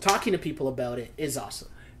 So talking to people about it is awesome.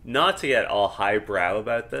 Not to get all highbrow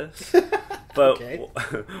about this, but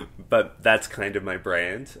but that's kind of my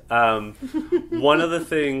brand. One of the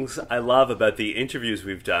things I love about the interviews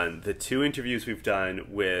we've done, the 2 interviews we've done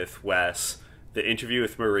with Wes, the interview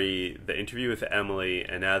with Marie, the interview with Emily,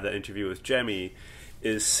 and now the interview with Jemmye,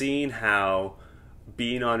 is seeing how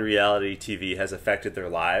being on reality TV has affected their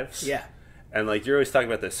lives. Yeah. And, like, you're always talking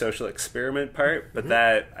about the social experiment part, but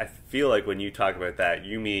that, I feel like when you talk about that,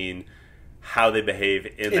 you mean how they behave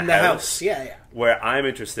in the house. Yeah. Where I'm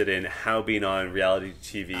interested in how being on reality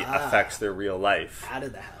TV affects their real life. Out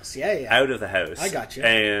of the house. Yeah. Out of the house. I got you.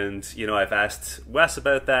 And, I've asked Wes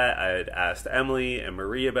about that. I had asked Emily and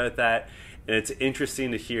Marie about that. And it's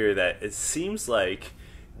interesting to hear that it seems like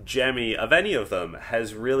Jemmye, of any of them,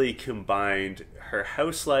 has really combined her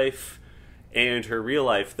house life and her real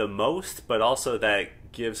life the most, but also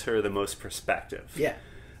that gives her the most perspective. Yeah.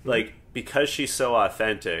 Like, because she's so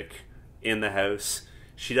authentic in the house,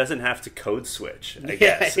 she doesn't have to code switch, I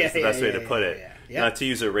guess, is the best way to put it. Not to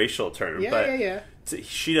use a racial term, but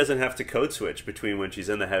she doesn't have to code switch between when she's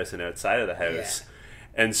in the house and outside of the house.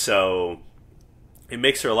 And so it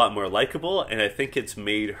makes her a lot more likable, and I think it's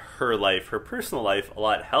made her life, her personal life, a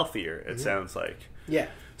lot healthier, it sounds like. Yeah.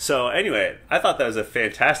 So anyway, I thought that was a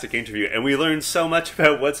fantastic interview, and we learned so much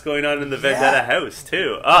about what's going on in the Vendetta house,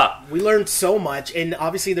 too. We learned so much, and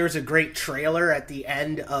obviously there's a great trailer at the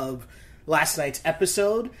end of last night's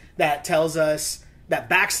episode that tells us, that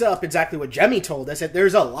backs up exactly what Jemmye told us, that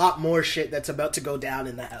there's a lot more shit that's about to go down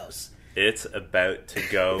in the house. It's about to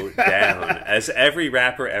go down, as every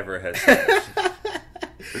rapper ever has said.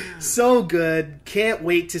 So good. Can't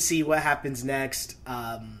wait to see what happens next.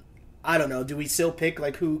 I don't know. Do we still pick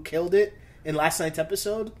like who killed it in last night's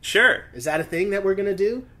episode? Sure. Is that a thing that we're gonna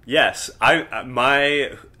do? Yes.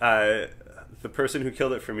 The person who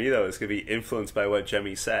killed it for me, though, is going to be influenced by what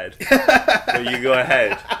Jemmye said. So you go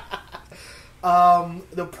ahead.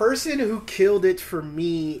 The person who killed it for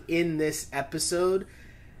me in this episode,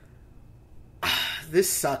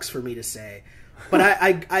 this sucks for me to say, but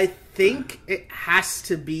I think it has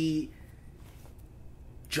to be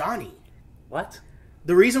Johnny. What?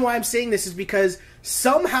 The reason why I'm saying this is because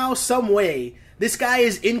somehow, some way, this guy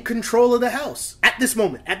is in control of the house at this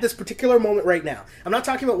moment, at this particular moment right now. I'm not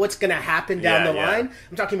talking about what's going to happen down the line.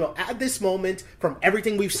 I'm talking about at this moment, from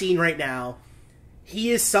everything we've seen right now, he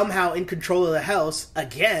is somehow in control of the house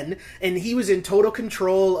again, and he was in total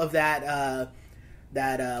control of that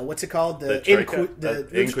what's it called? The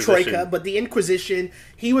Troika, but the Inquisition.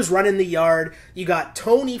 He was running the yard. You got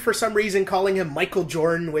Tony, for some reason, calling him Michael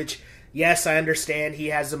Jordan, which, yes, I understand he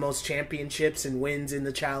has the most championships and wins in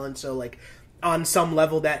the challenge, so, like, on some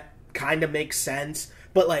level that kind of makes sense,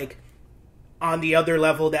 but, like, on the other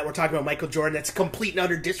level that we're talking about Michael Jordan, that's complete and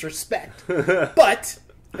utter disrespect. But,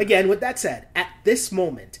 again, with that said, at this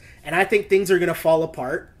moment, and I think things are going to fall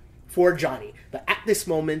apart for Johnny, but at this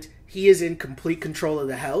moment, he is in complete control of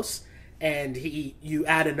the house, and you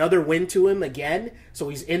add another win to him again, so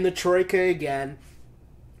he's in the Troika again.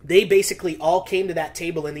 They basically all came to that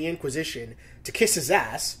table in the Inquisition to kiss his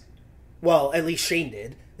ass. Well, at least Shane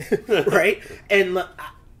did. Right? And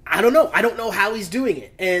I don't know. I don't know how he's doing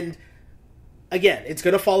it. And again, it's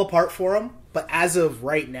going to fall apart for him. But as of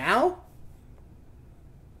right now,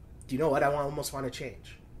 do you know what? I almost want to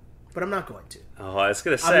change. But I'm not going to. Oh, I was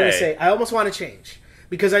going to say. I'm going to say, I almost want to change.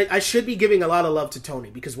 Because I should be giving a lot of love to Tony,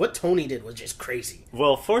 because what Tony did was just crazy.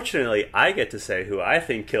 Well, fortunately, I get to say who I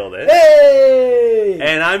think killed it. Hey!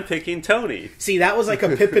 And I'm picking Tony. See, that was like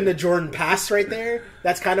a Pippen to Jordan pass right there.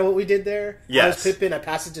 That's kind of what we did there. Yes. I was Pippen, I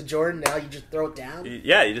passed it to Jordan, now you just throw it down.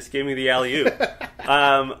 Yeah, you just gave me the alley-oop.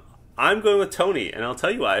 I'm going with Tony, and I'll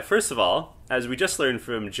tell you why. First of all, as we just learned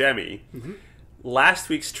from Jemmye, last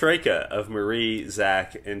week's troika of Marie,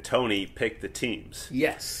 Zach, and Tony picked the teams.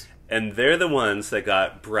 Yes. And they're the ones that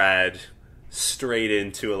got Brad straight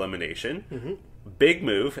into elimination. Big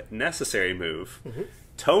move, necessary move.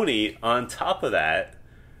 Tony, on top of that,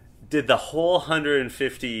 did the whole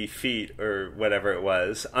 150 feet or whatever it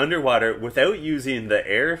was underwater without using the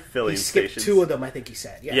air filling stations. He skipped 2 of them, I think he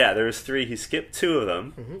said. Yeah, there was 3. He skipped 2 of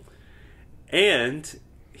them. And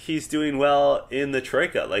he's doing well in the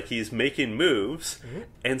troika. Like, he's making moves.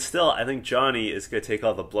 And still, I think Johnny is going to take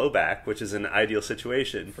all the blowback, which is an ideal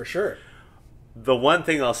situation. For sure. The one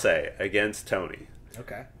thing I'll say against Tony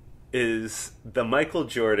is the Michael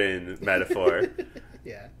Jordan metaphor.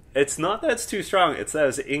 Yeah. It's not that it's too strong, it's that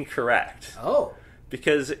it's incorrect. Oh.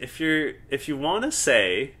 Because if you want to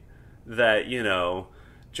say that, you know,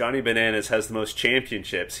 Johnny Bananas has the most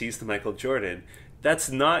championships, he's the Michael Jordan, that's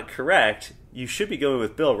not correct. You should be going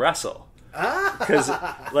with Bill Russell. Because,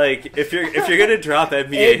 like, if you're gonna drop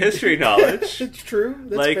NBA history knowledge, it's true.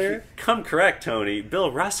 That's like, fair. come correct, Tony.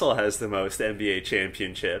 Bill Russell has the most NBA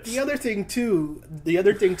championships. The other thing too,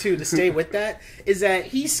 to stay with that is that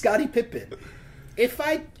he's Scottie Pippen. If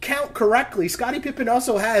I count correctly, Scottie Pippen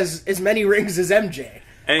also has as many rings as MJ.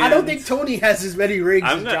 And I don't think Tony has as many rings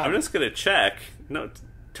as Johnny. I'm just gonna check. No,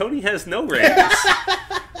 Tony has no rings.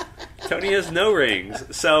 Tony has no rings.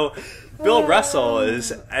 So Bill Russell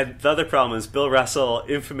is, and the other problem is Bill Russell,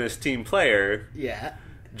 infamous team player. Yeah.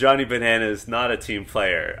 Johnny Bananas, not a team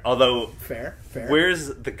player. Although, fair. Where's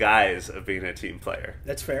the guise of being a team player?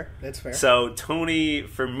 That's fair. So Tony,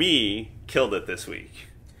 for me, killed it this week.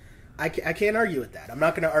 I can't argue with that. I'm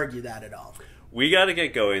not going to argue that at all. We got to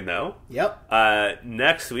get going, though. Yep.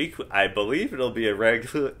 Next week, I believe it'll be a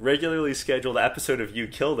regularly scheduled episode of You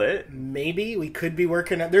Killed It. Maybe. We could be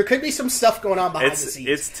working on... There could be some stuff going on behind the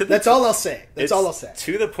scenes. That's all I'll say.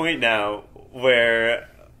 To the point now where,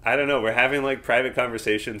 I don't know, we're having like private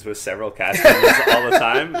conversations with several cast members all the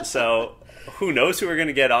time. So who knows who we're going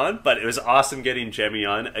to get on, but it was awesome getting Jemmye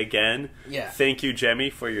on again. Yeah. Thank you,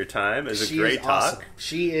 Jemmye, for your time. It was a great talk. Awesome.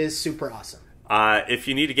 She is super awesome. If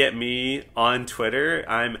you need to get me on Twitter,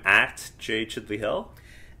 I'm at jchidleyhill.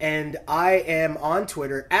 And I am on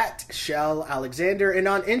Twitter at Shell Alexander and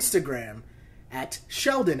on Instagram at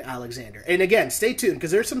Sheldon Alexander. And again, stay tuned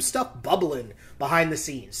because there's some stuff bubbling behind the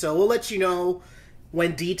scenes. So we'll let you know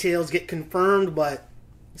when details get confirmed, but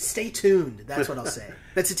stay tuned. That's what I'll say.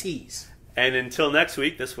 That's a tease. And until next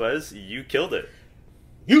week, this was You Killed It.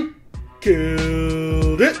 You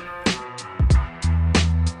Killed It.